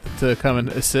to come and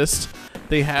assist.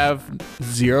 They have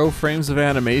 0 frames of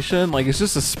animation. Like, it's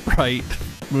just a sprite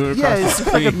moving across the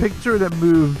screen. Like a picture that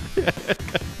moved.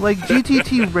 Like,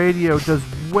 GTT Radio does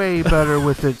way better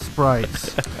with its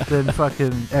sprites than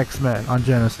fucking X-Men on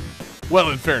Genesis. Well,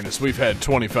 in fairness, we've had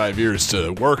 25 years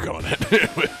to work on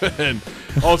it. And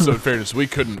also, in fairness, we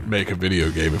couldn't make a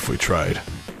video game if we tried.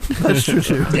 That's true,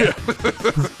 too. Yeah.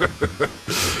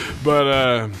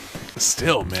 But,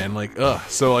 still, man, like,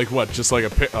 so, like, what? Just like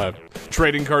a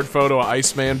trading card photo,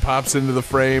 Iceman pops into the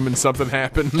frame and something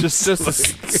happens? Just like, a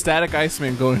static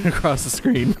Iceman going across the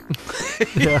screen.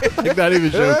 Like, not even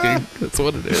joking. That's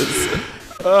what it is.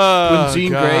 When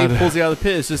Jean Grey pulls you out of the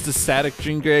pit, it's just a static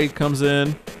Jean Grey comes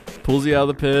in, pulls you out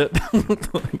of the pit.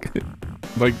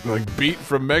 Like Beat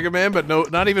from Mega Man, but no,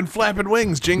 not even flapping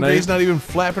wings. Jean Grey's not even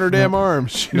flapping her damn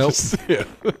arms. She just,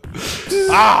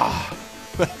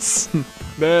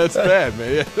 that's bad,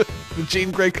 man. The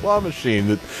Jean Grey claw machine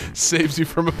that saves you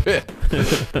from a pit.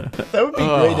 That would be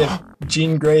great if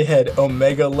Jean Grey had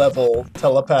Omega level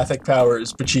telepathic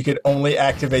powers, but she could only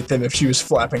activate them if she was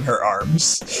flapping her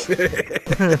arms.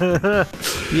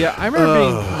 Yeah, I remember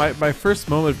being my first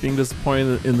moment of being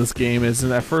disappointed in this game is in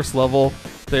that first level.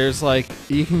 there's like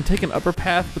you can take an upper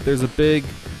path, but there's a big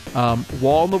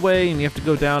wall in the way, and you have to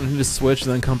go down and hit a switch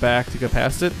and then come back to get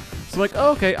past it. So I'm like,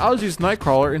 oh, okay, I'll just use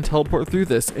Nightcrawler and teleport through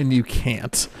this, and you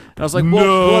can't. And I was like,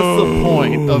 well, what's the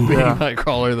point of being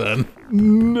Nightcrawler then?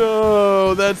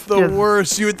 No, that's the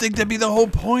worst. You would think that'd be the whole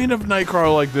point of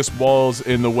Nightcrawler, like this wall's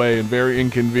in the way and very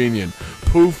inconvenient.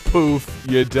 Poof, poof,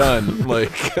 you're done.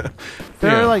 Like,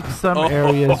 there are like some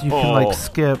areas you can like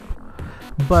skip,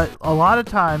 but a lot of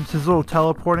times his little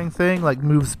teleporting thing like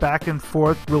moves back and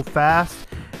forth real fast,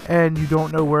 and you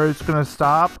don't know where it's gonna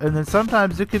stop. And then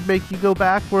sometimes it could make you go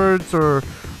backwards or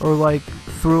like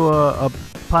through a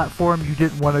platform you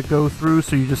didn't want to go through,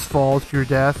 so you just fall to your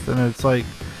death. And it's like,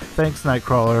 thanks,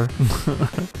 Nightcrawler.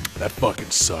 That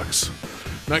fucking sucks.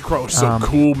 Nightcrawler's so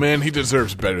cool, man. He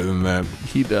deserves better than that.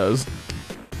 He does.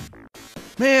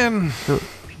 Man,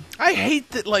 I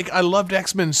hate that, like, I loved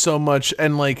X-Men so much,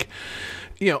 and, like,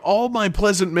 you know, all my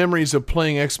pleasant memories of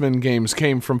playing X-Men games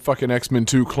came from fucking X-Men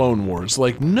 2 Clone Wars.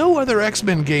 Like, no other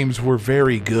X-Men games were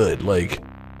very good. Like,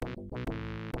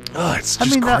 it's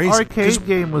just crazy. That arcade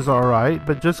game was alright,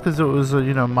 but just because it was a,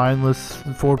 mindless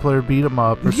 4-player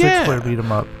beat-em-up or 6-player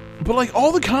beat-em-up. But, like,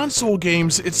 all the console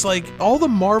games, it's like, all the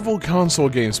Marvel console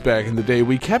games back in the day,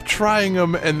 we kept trying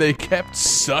them, and they kept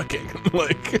sucking.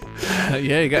 Like,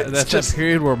 you got that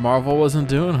period where Marvel wasn't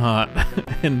doing hot.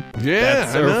 And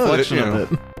that's a reflection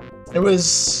of it. It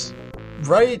was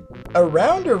right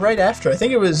around or right after. I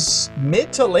think it was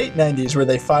mid to late 90s where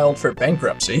they filed for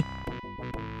bankruptcy.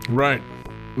 Right.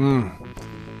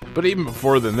 But even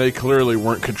before then, they clearly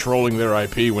weren't controlling their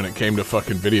IP when it came to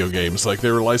fucking video games. Like, they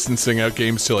were licensing out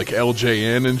games to, like,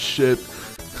 LJN and shit.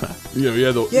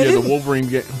 The Wolverine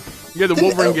game. You had the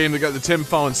Wolverine game that got the Tim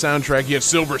Fallon soundtrack. You had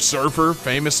Silver Surfer,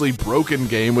 famously broken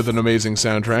game with an amazing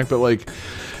soundtrack. But, like,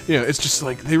 it's just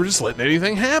like they were just letting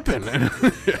anything happen. And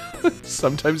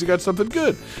sometimes you got something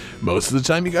good. Most of the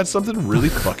time, you got something really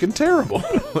fucking terrible.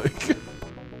 Like,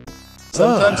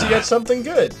 sometimes you got something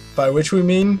good, by which we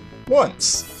mean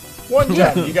once. One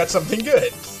time, you got something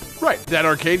good. Right, that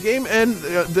arcade game, and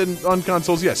then on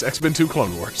consoles, yes, X-Men 2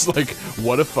 Clone Wars. Like,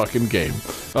 what a fucking game.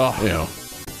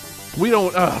 We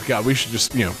don't, we should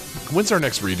just, when's our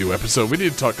next redo episode? We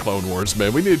need to talk Clone Wars,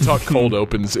 man. We need to talk cold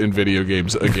opens in video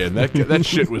games again. That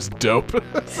shit was dope.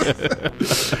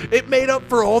 It made up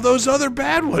for all those other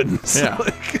bad ones. Yeah.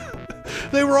 Like,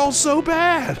 they were all so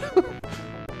bad.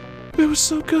 It was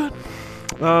so good.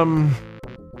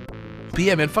 But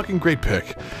yeah, man, fucking great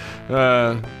pick.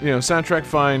 Soundtrack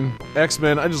fine.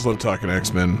 X-Men, I just love talking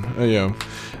X-Men.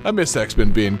 I miss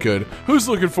X-Men being good. Who's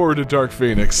looking forward to Dark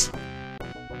Phoenix?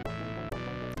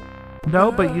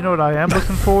 No, but you know what I am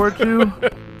looking forward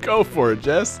to? Go for it,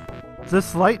 Jess.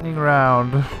 This lightning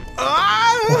round.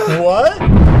 What?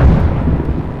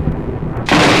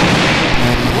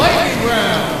 Lightning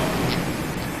round!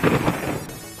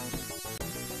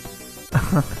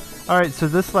 Alright, so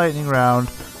this lightning round,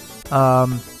 I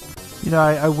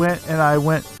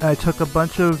took a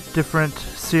bunch of different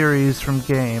series from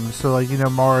games, so like,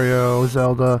 Mario,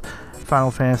 Zelda,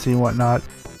 Final Fantasy and whatnot,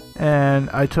 and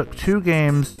I took 2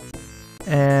 games,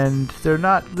 and they're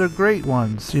great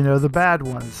ones, the bad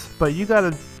ones, but you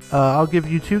gotta, I'll give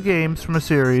you 2 games from a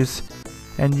series,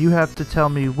 and you have to tell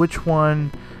me which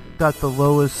one got the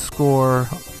lowest score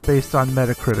based on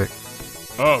Metacritic.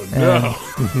 Oh, no.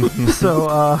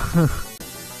 So,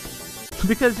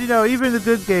 because, even the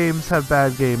good games have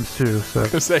bad games, too, so.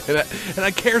 And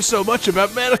I care so much about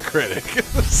Metacritic.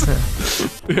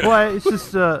 Well, it's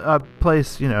just a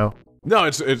place, No,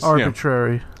 it's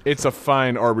arbitrary. It's a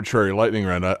fine arbitrary lightning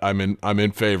round. I'm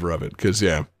in favor of it, because,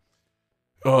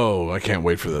 Oh, I can't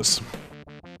wait for this.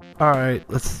 Alright,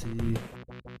 let's see.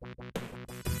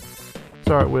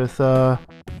 Start with,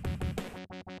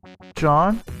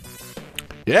 John.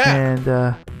 Yeah.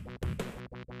 And,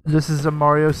 this is a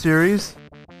Mario series.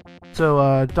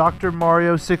 So, Dr.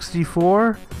 Mario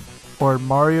 64 or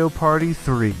Mario Party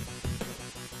 3?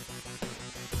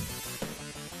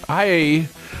 I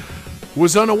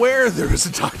was unaware there was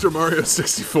a Dr. Mario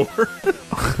 64.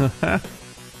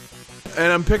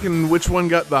 And I'm picking which one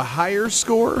got the higher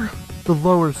score? The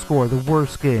lower score, the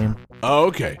worst game. Oh,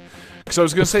 okay. Because I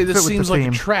was going to say, this seems like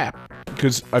a trap.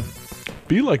 Because I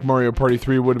feel like Mario Party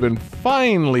 3 would have been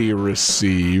finely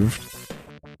received.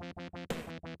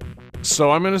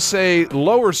 So I'm going to say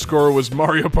lower score was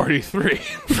Mario Party 3.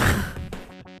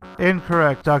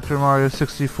 Incorrect. Dr. Mario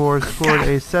 64 scored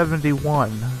a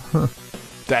 71.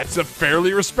 That's a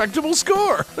fairly respectable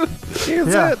score.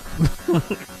 Yeah.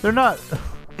 They're not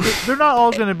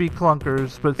all going to be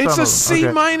clunkers, but it's some a C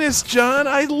minus, John.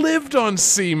 I lived on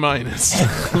C minus.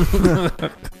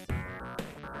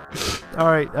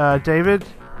 All right, David,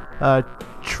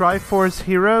 Triforce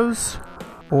Heroes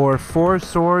or Four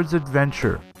Swords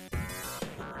Adventure?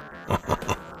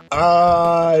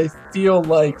 I feel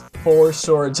like Four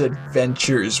Swords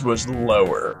Adventures was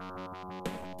lower.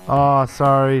 Oh,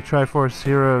 sorry. Triforce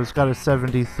Heroes got a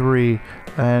 73,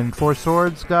 and Four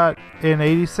Swords got an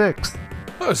 86.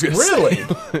 I was gonna Really? say,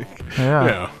 like,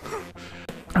 Yeah.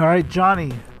 All right,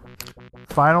 Johnny.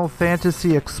 Final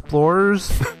Fantasy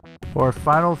Explorers or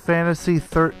Final Fantasy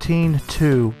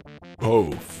 13-2?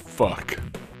 Oh, fuck.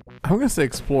 I'm gonna say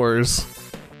Explorers.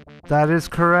 That is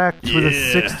correct with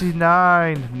a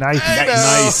 69.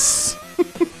 Nice.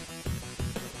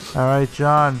 All right,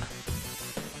 John.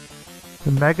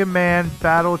 The Mega Man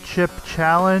Battle Chip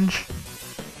Challenge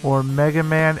or Mega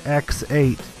Man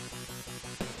X8?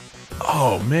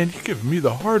 Oh, man, you're giving me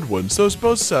the hard ones. Those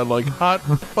both sound like hot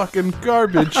fucking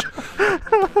garbage.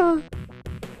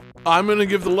 I'm going to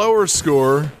give the lower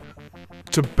score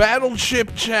to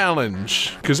Battleship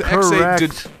Challenge. Because X8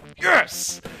 did...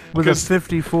 Yes! With a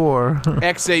 54.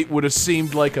 X8 would have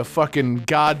seemed like a fucking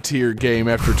god tier game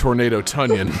after Tornado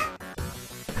Tunyon.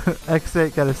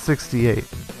 X8 got a 68.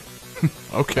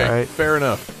 Okay, All right. fair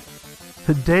enough.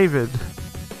 David.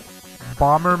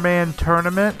 Bomberman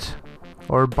Tournament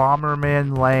or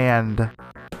Bomberman Land?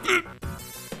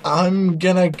 I'm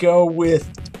gonna go with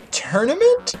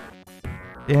Tournament?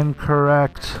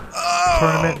 Incorrect.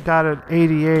 Tournament got an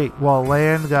 88 while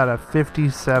Land got a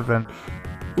 57.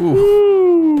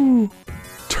 Ooh.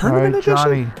 Tournament All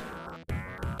right, Johnny.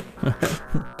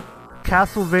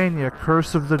 Castlevania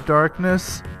Curse of the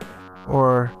Darkness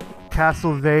or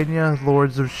Castlevania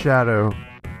Lords of Shadow?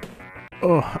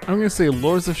 Oh, I'm gonna say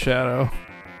Lords of Shadow.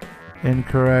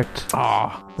 Incorrect.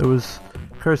 It was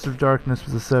Curse of Darkness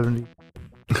was a 70.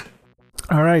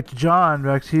 All right, John,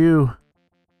 back to you.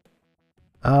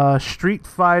 Street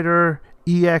Fighter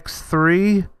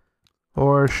EX3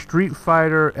 or Street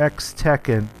Fighter X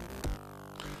Tekken?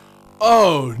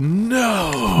 Oh,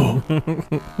 no!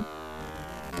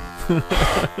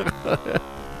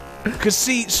 Because,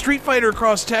 see, Street Fighter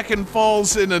Cross Tekken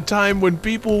falls in a time when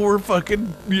people were fucking,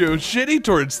 shitty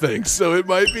towards things, so it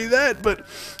might be that, but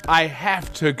I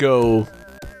have to go...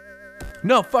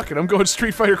 No, fuck it, I'm going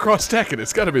Street Fighter Cross Tekken.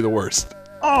 It's gotta be the worst.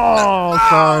 Oh,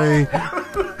 sorry.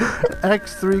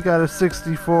 X3 got a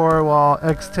 64 while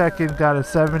X Tekken got a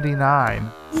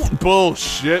 79.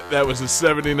 Bullshit, that was a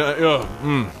 79.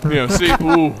 See,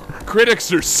 ooh,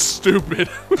 critics are stupid.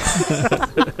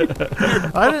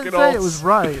 I didn't say it was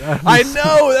right. I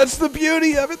know, that's the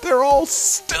beauty of it. They're all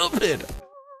stupid.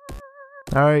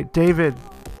 All right, David.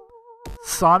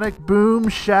 Sonic Boom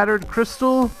Shattered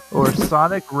Crystal or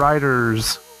Sonic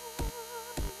Riders?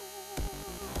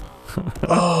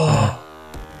 Oh.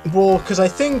 Well, because I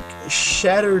think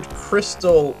Shattered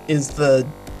Crystal is the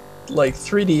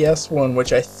 3DS one,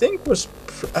 which I think was...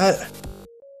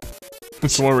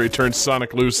 It's the one where he turns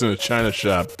Sonic loose in a china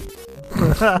shop.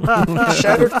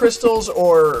 Shattered Crystals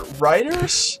or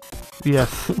Riders?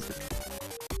 Yes.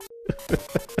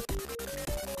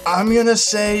 I'm gonna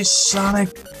say Sonic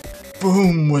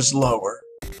Boom was lower.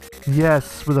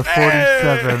 Yes, with a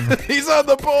 47. Hey, he's on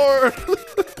the board!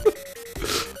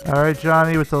 All right,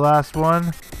 Johnny, with the last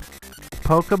one.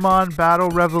 Pokemon Battle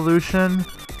Revolution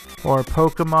or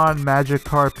Pokemon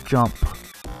Magikarp Jump?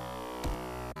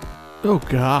 Oh,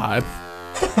 God.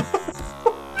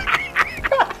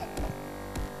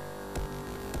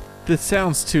 This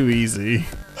sounds too easy.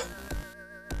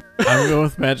 I'm going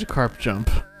with Magikarp Jump.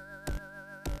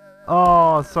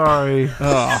 Oh, sorry.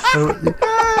 Oh.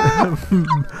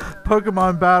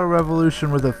 Pokemon Battle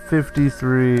Revolution with a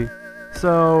 53.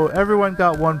 So everyone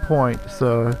got 1 point.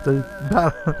 So the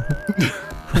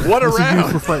What a it's a round!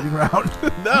 useless lightning round.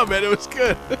 No, man, it was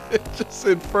good. It just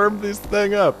firmed this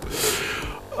thing up.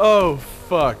 Oh,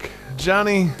 fuck.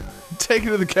 Johnny, take it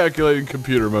to the calculating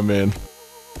computer, my man.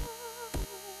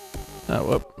 Oh,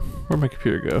 whoop. Where'd my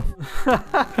computer go?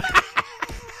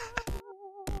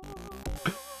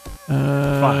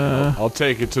 Fine, I'll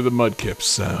take it to the Mudkip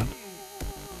sound.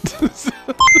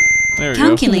 There we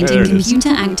Calculating go. There it is.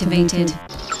 computer activated.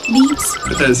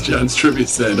 Beeps. As John's trivia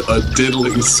said, a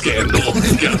diddling scandal.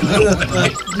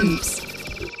 Oops.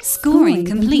 Scoring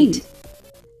complete.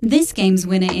 This game's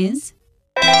winner is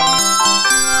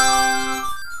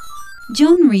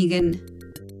John Regan.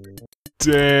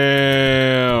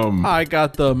 Damn. I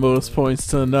got the most points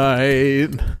tonight.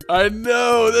 I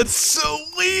know, that's so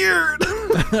weird.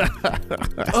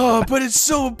 Oh, but it's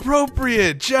so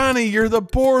appropriate. Johnny, you're the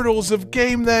Bortles of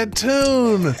Game That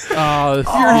Tune.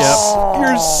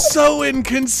 You're so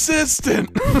inconsistent.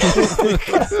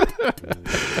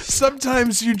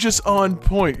 Sometimes you're just on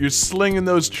point. You're slinging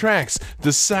those tracks. The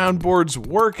soundboard's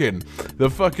working. The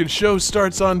fucking show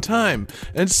starts on time.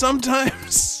 And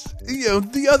sometimes,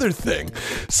 the other thing.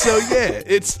 So yeah,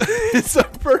 it's a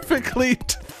perfectly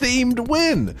themed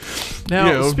win.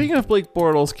 Now, speaking of Blake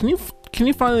Bortles, can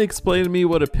you finally explain to me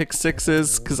what a pick six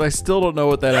is? Because I still don't know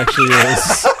what that actually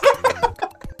is.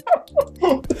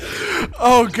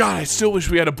 Oh god, I still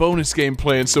wish we had a bonus game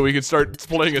planned so we could start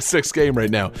playing a sixth game right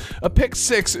now. A pick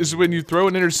six is when you throw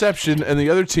an interception and the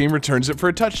other team returns it for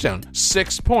a touchdown.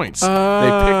 6 points. They pick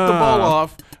the ball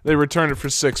off, they return it for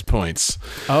 6 points.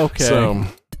 Okay. So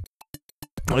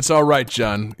it's all right,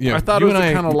 John. I thought it was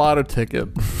a kind of lotto ticket.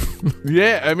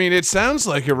 Yeah, I mean, it sounds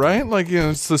like it, right? Like,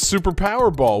 it's the Super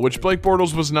Powerball, which Blake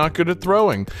Bortles was not good at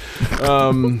throwing.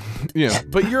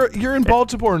 But you're in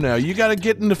Baltimore now. You got to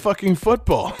get into fucking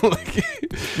football.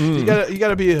 You got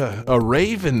to be a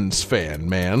Ravens fan,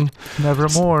 man.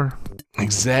 Nevermore.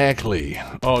 Exactly.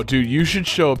 Oh, dude, you should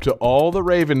show up to all the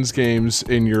Ravens games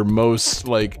in your most,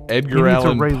 Edgar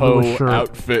Allan Poe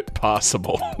outfit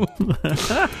possible.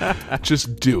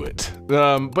 Just do it.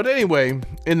 But anyway,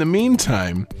 in the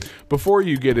meantime, before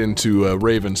you get into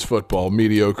Ravens football,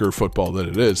 mediocre football that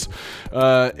it is,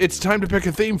 it's time to pick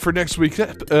a theme for next week's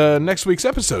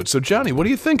episode. So, Johnny, what are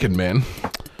you thinking, man?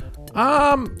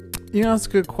 That's a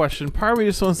good question. Part of me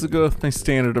just wants to go with my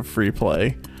standard of free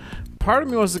play. Part of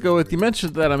me wants to go with, you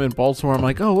mentioned that I'm in Baltimore. I'm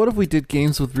like, oh, what if we did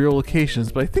games with real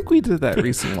locations? But I think we did that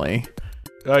recently.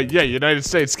 Yeah, United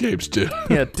States games too.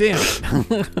 Yeah, damn it.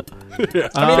 Yeah.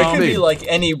 I mean, it could be like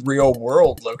any real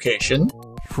world location.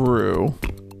 True.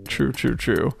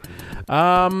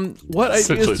 What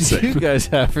ideas do you guys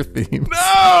have for themes?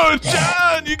 No,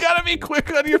 John, you gotta be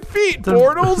quick on your feet,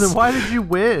 Bortles. Then why did you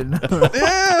win?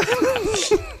 Yeah.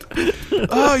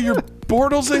 Oh, you're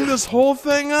Bortlesing this whole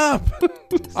thing up.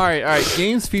 All right.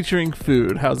 Games featuring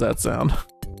food. How's that sound?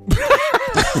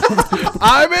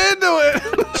 I'm into it.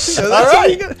 All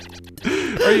right.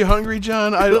 Are you hungry,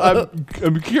 John?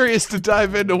 I'm curious to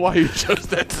dive into why you chose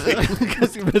that thing.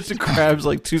 Because you mentioned crabs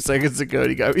 2 seconds ago and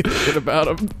you got me thinking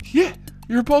about them. Yeah.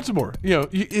 You're Baltimore.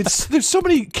 There's so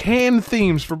many canned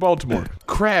themes for Baltimore.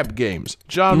 Crab games,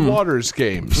 John Waters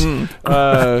games,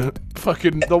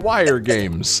 fucking The Wire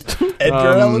games, Edgar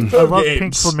Allan I Poe love games.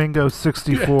 Pink Flamingo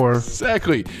 64. Yeah,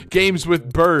 exactly. Games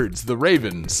with birds, the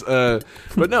Ravens.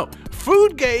 But no,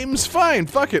 food games. Fine,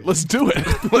 fuck it, let's do it.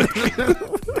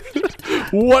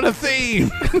 What a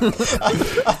theme!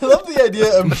 I love the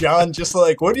idea of John just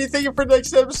what are you thinking for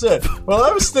next episode? Well,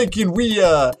 I was thinking we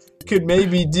could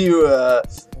maybe do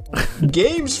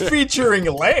games featuring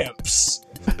lamps.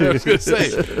 I was gonna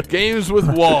say games with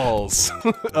walls,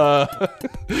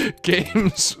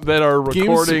 games that are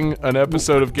recording an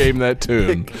episode of Game That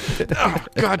Tune. Oh,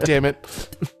 God damn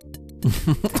it!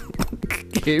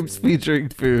 Games featuring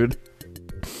food.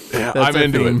 Yeah, I'm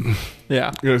into it.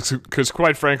 Yeah, because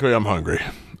quite frankly, I'm hungry.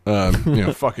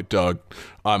 Fuck it, dog.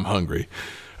 I'm hungry.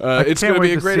 It's gonna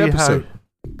be a great episode.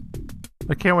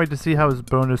 I can't wait to see how his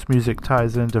bonus music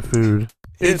ties into food.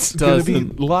 It's going to be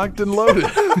locked and loaded.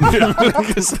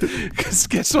 Because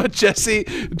guess what, Jesse?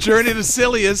 Journey to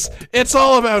Silius, it's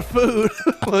all about food.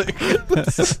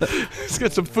 Let's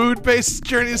get some food-based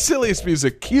Journey to Silius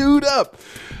music queued up.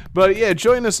 But yeah,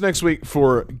 join us next week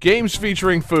for games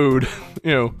featuring food.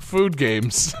 Food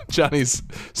games. Johnny's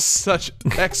such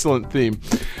excellent theme.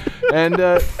 And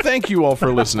thank you all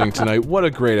for listening tonight. What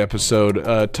a great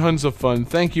episode. Tons of fun.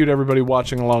 Thank you to everybody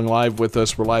watching along live with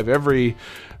us. We're live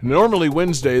normally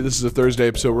Wednesday. This is a Thursday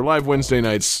episode. We're live Wednesday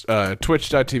nights.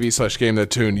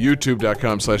 Twitch.tv/GameThatTune,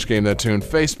 YouTube.com/GameThatTune,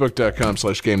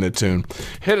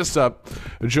 Facebook.com/GameThatTune. Hit us up.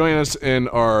 Join us in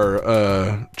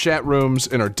our chat rooms,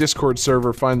 in our Discord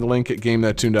server. Find the link at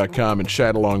GameThatTune.com and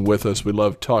chat along with us. We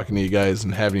love talking to you guys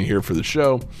and having you here for the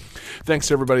show. Thanks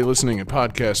to everybody listening in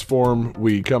podcast form.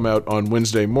 We come out on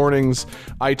Wednesday mornings,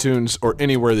 iTunes, or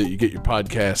anywhere that you get your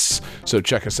podcasts. So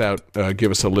check us out. Give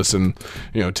us a listen.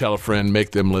 Tell a friend. Make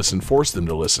them listen. Force them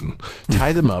to listen.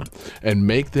 Tie them up and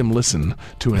make them listen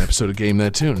to an episode of Game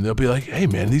That Tune. And they'll be like, hey,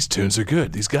 man, these tunes are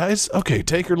good. These guys, okay,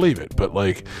 take or leave it. But,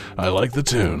 I like the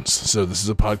tunes. So this is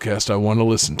a podcast I want to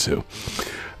listen to.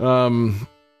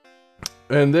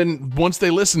 And then once they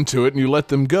listen to it and you let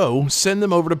them go, send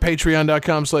them over to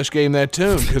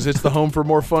patreon.com/GameThatTune because it's the home for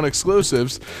more fun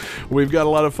exclusives. We've got a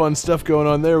lot of fun stuff going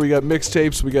on there. We got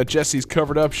mixtapes. We got Jesse's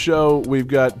Covered Up Show. We've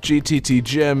got GTT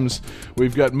Gems.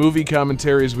 We've got movie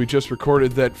commentaries. We just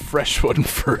recorded that fresh one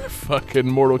for fucking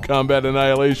Mortal Kombat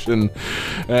Annihilation.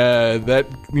 That,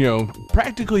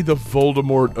 practically the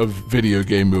Voldemort of video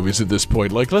game movies at this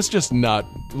point. Like, let's just not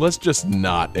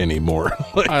anymore.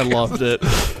 Like, I loved it.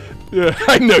 Yeah,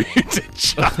 I know you did,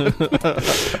 John.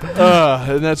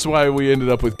 And that's why we ended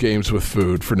up with games with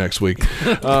food for next week.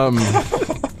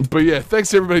 But yeah, thanks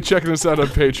to everybody checking us out on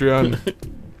Patreon.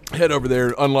 Head over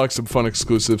there, unlock some fun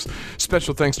exclusives.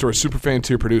 Special thanks to our superfan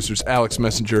tier producers, Alex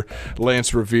Messenger,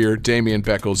 Lance Revere, Damian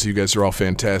Beckles. You guys are all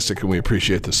fantastic, and we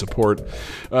appreciate the support.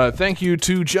 Thank you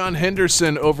to John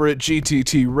Henderson over at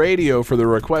GTT Radio for the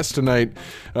request tonight.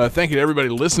 Thank you to everybody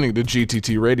listening to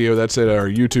GTT Radio. That's at our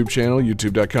YouTube channel,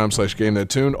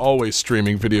 youtube.com/GameThatTune. Always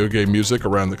streaming video game music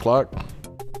around the clock,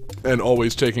 and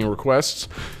always taking requests.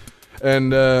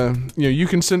 And, you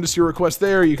can send us your request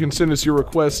there. You can send us your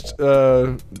request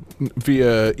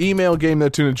via email,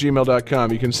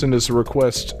 gamethattune@gmail.com. You can send us a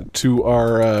request to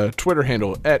our Twitter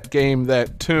handle,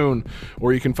 @GameThatTune.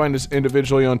 Or you can find us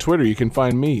individually on Twitter. You can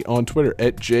find me on Twitter,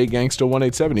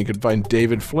 @JGangsta187. You can find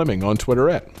David Fleming on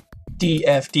Twitter,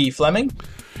 DFD Fleming.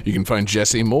 You can find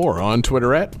Jesse Moore on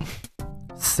Twitter,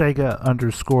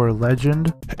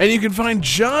 Sega_legend. And you can find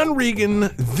John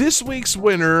Regan, this week's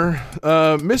winner,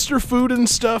 Mr. Food and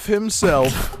Stuff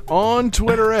himself, on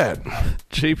Twitter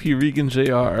JP Regan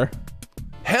JR.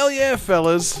 Hell yeah,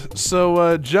 fellas.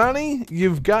 So, Johnny,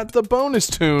 you've got the bonus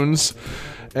tunes,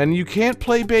 and you can't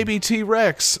play Baby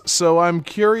T-Rex, so I'm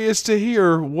curious to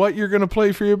hear what you're going to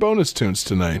play for your bonus tunes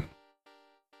tonight.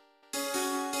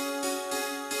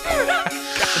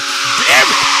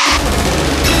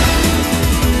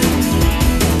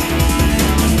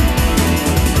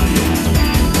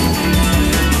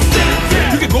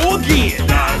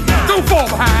 Don't fall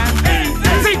behind.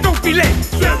 Say don't be late.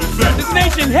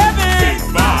 Destination heaven.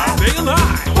 Stay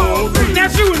alive. Now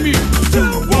shoot and mute.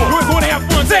 We're going to have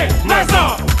fun. Say, blast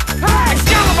off.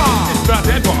 Excalibur. It's about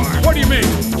that bar. What do you mean?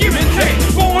 Give and take.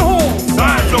 Going home.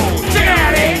 Time zone. Check it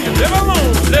out, eh? Live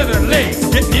alone. Leather legs.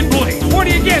 Getting in place. What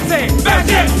do you get? Say, back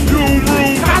jet. Zoom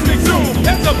room. Cosmic zoom.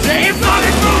 That's up, Jay. It's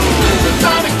Sonic Boom.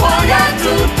 Sonic Warrior.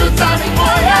 Sonic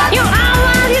Warrior. You are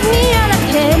what you need out of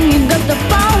 10. You got the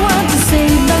power to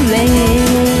save the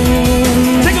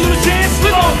land. Take a little chance,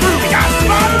 slip on through. You got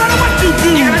smart no matter what you do.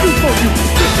 You gotta do for you.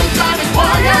 Sonic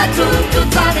Warrior,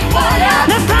 Sonic Warrior.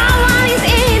 The power is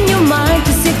in your mind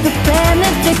to save the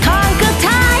planet, to conquer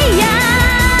Gaia.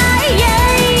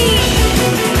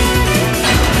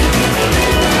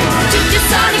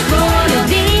 Sonic Warrior,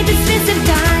 be decisive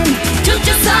time.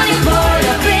 Sonic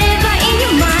Warrior, flavor in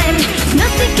your mind.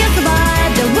 Nothing can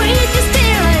survive the way you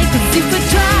stay like. 'Cause if we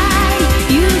try,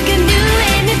 you can do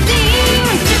anything.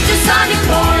 Sonic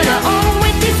Warrior,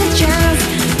 always is a chance.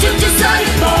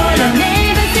 Sonic Warrior,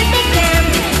 never sit the camp.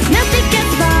 Nothing can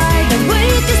survive the way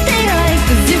you stay like.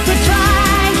 'Cause if we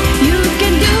try, you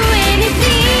can do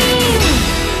anything.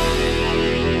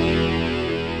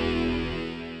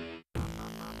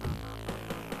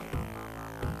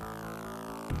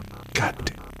 God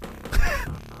damn.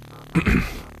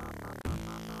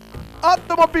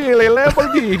 Automobile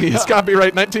Lamborghini is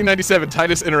copyright 1997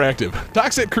 Titus Interactive.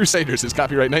 Toxic Crusaders is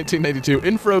copyright 1992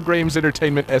 Infogrames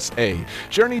Entertainment SA.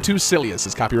 Journey to Silius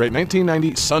is copyright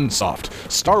 1990 Sunsoft.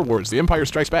 Star Wars The Empire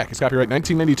Strikes Back is copyright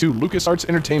 1992 LucasArts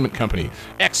Entertainment Company.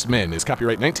 X-Men is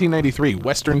copyright 1993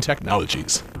 Western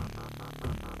Technologies.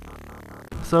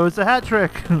 So it's a hat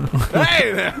trick.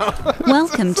 Hey now!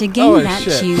 Welcome to Game That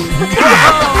shit. Tune.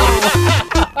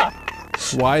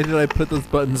 Why did I put those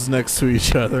buttons next to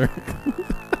each other?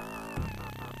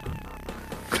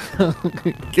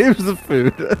 Games of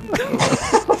food.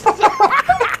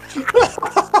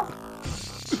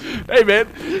 Hey man,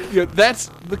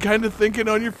 that's the kind of thinking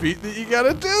on your feet that you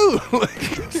gotta do.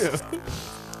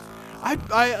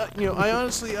 I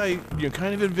honestly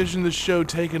kind of envision the show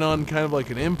taking on kind of like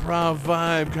an improv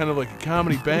vibe, kind of like a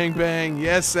comedy Bang Bang,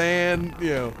 yes and,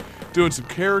 doing some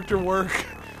character work.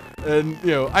 And,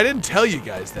 I didn't tell you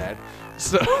guys that.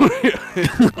 So,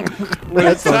 when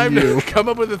it's time to come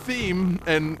up with a theme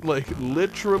and,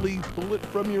 literally pull it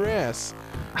from your ass,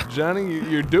 Johnny,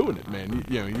 you're doing it, man.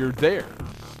 You're there.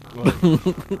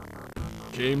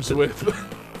 Games with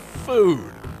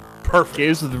food. Perfect.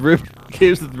 Games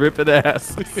with ripping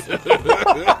ass.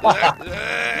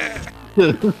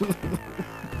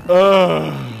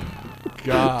 Oh,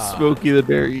 God. Smokey the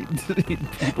Bear eating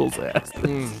people's ass.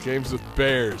 Games with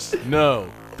bears. No.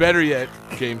 Better yet,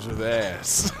 games with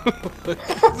ass.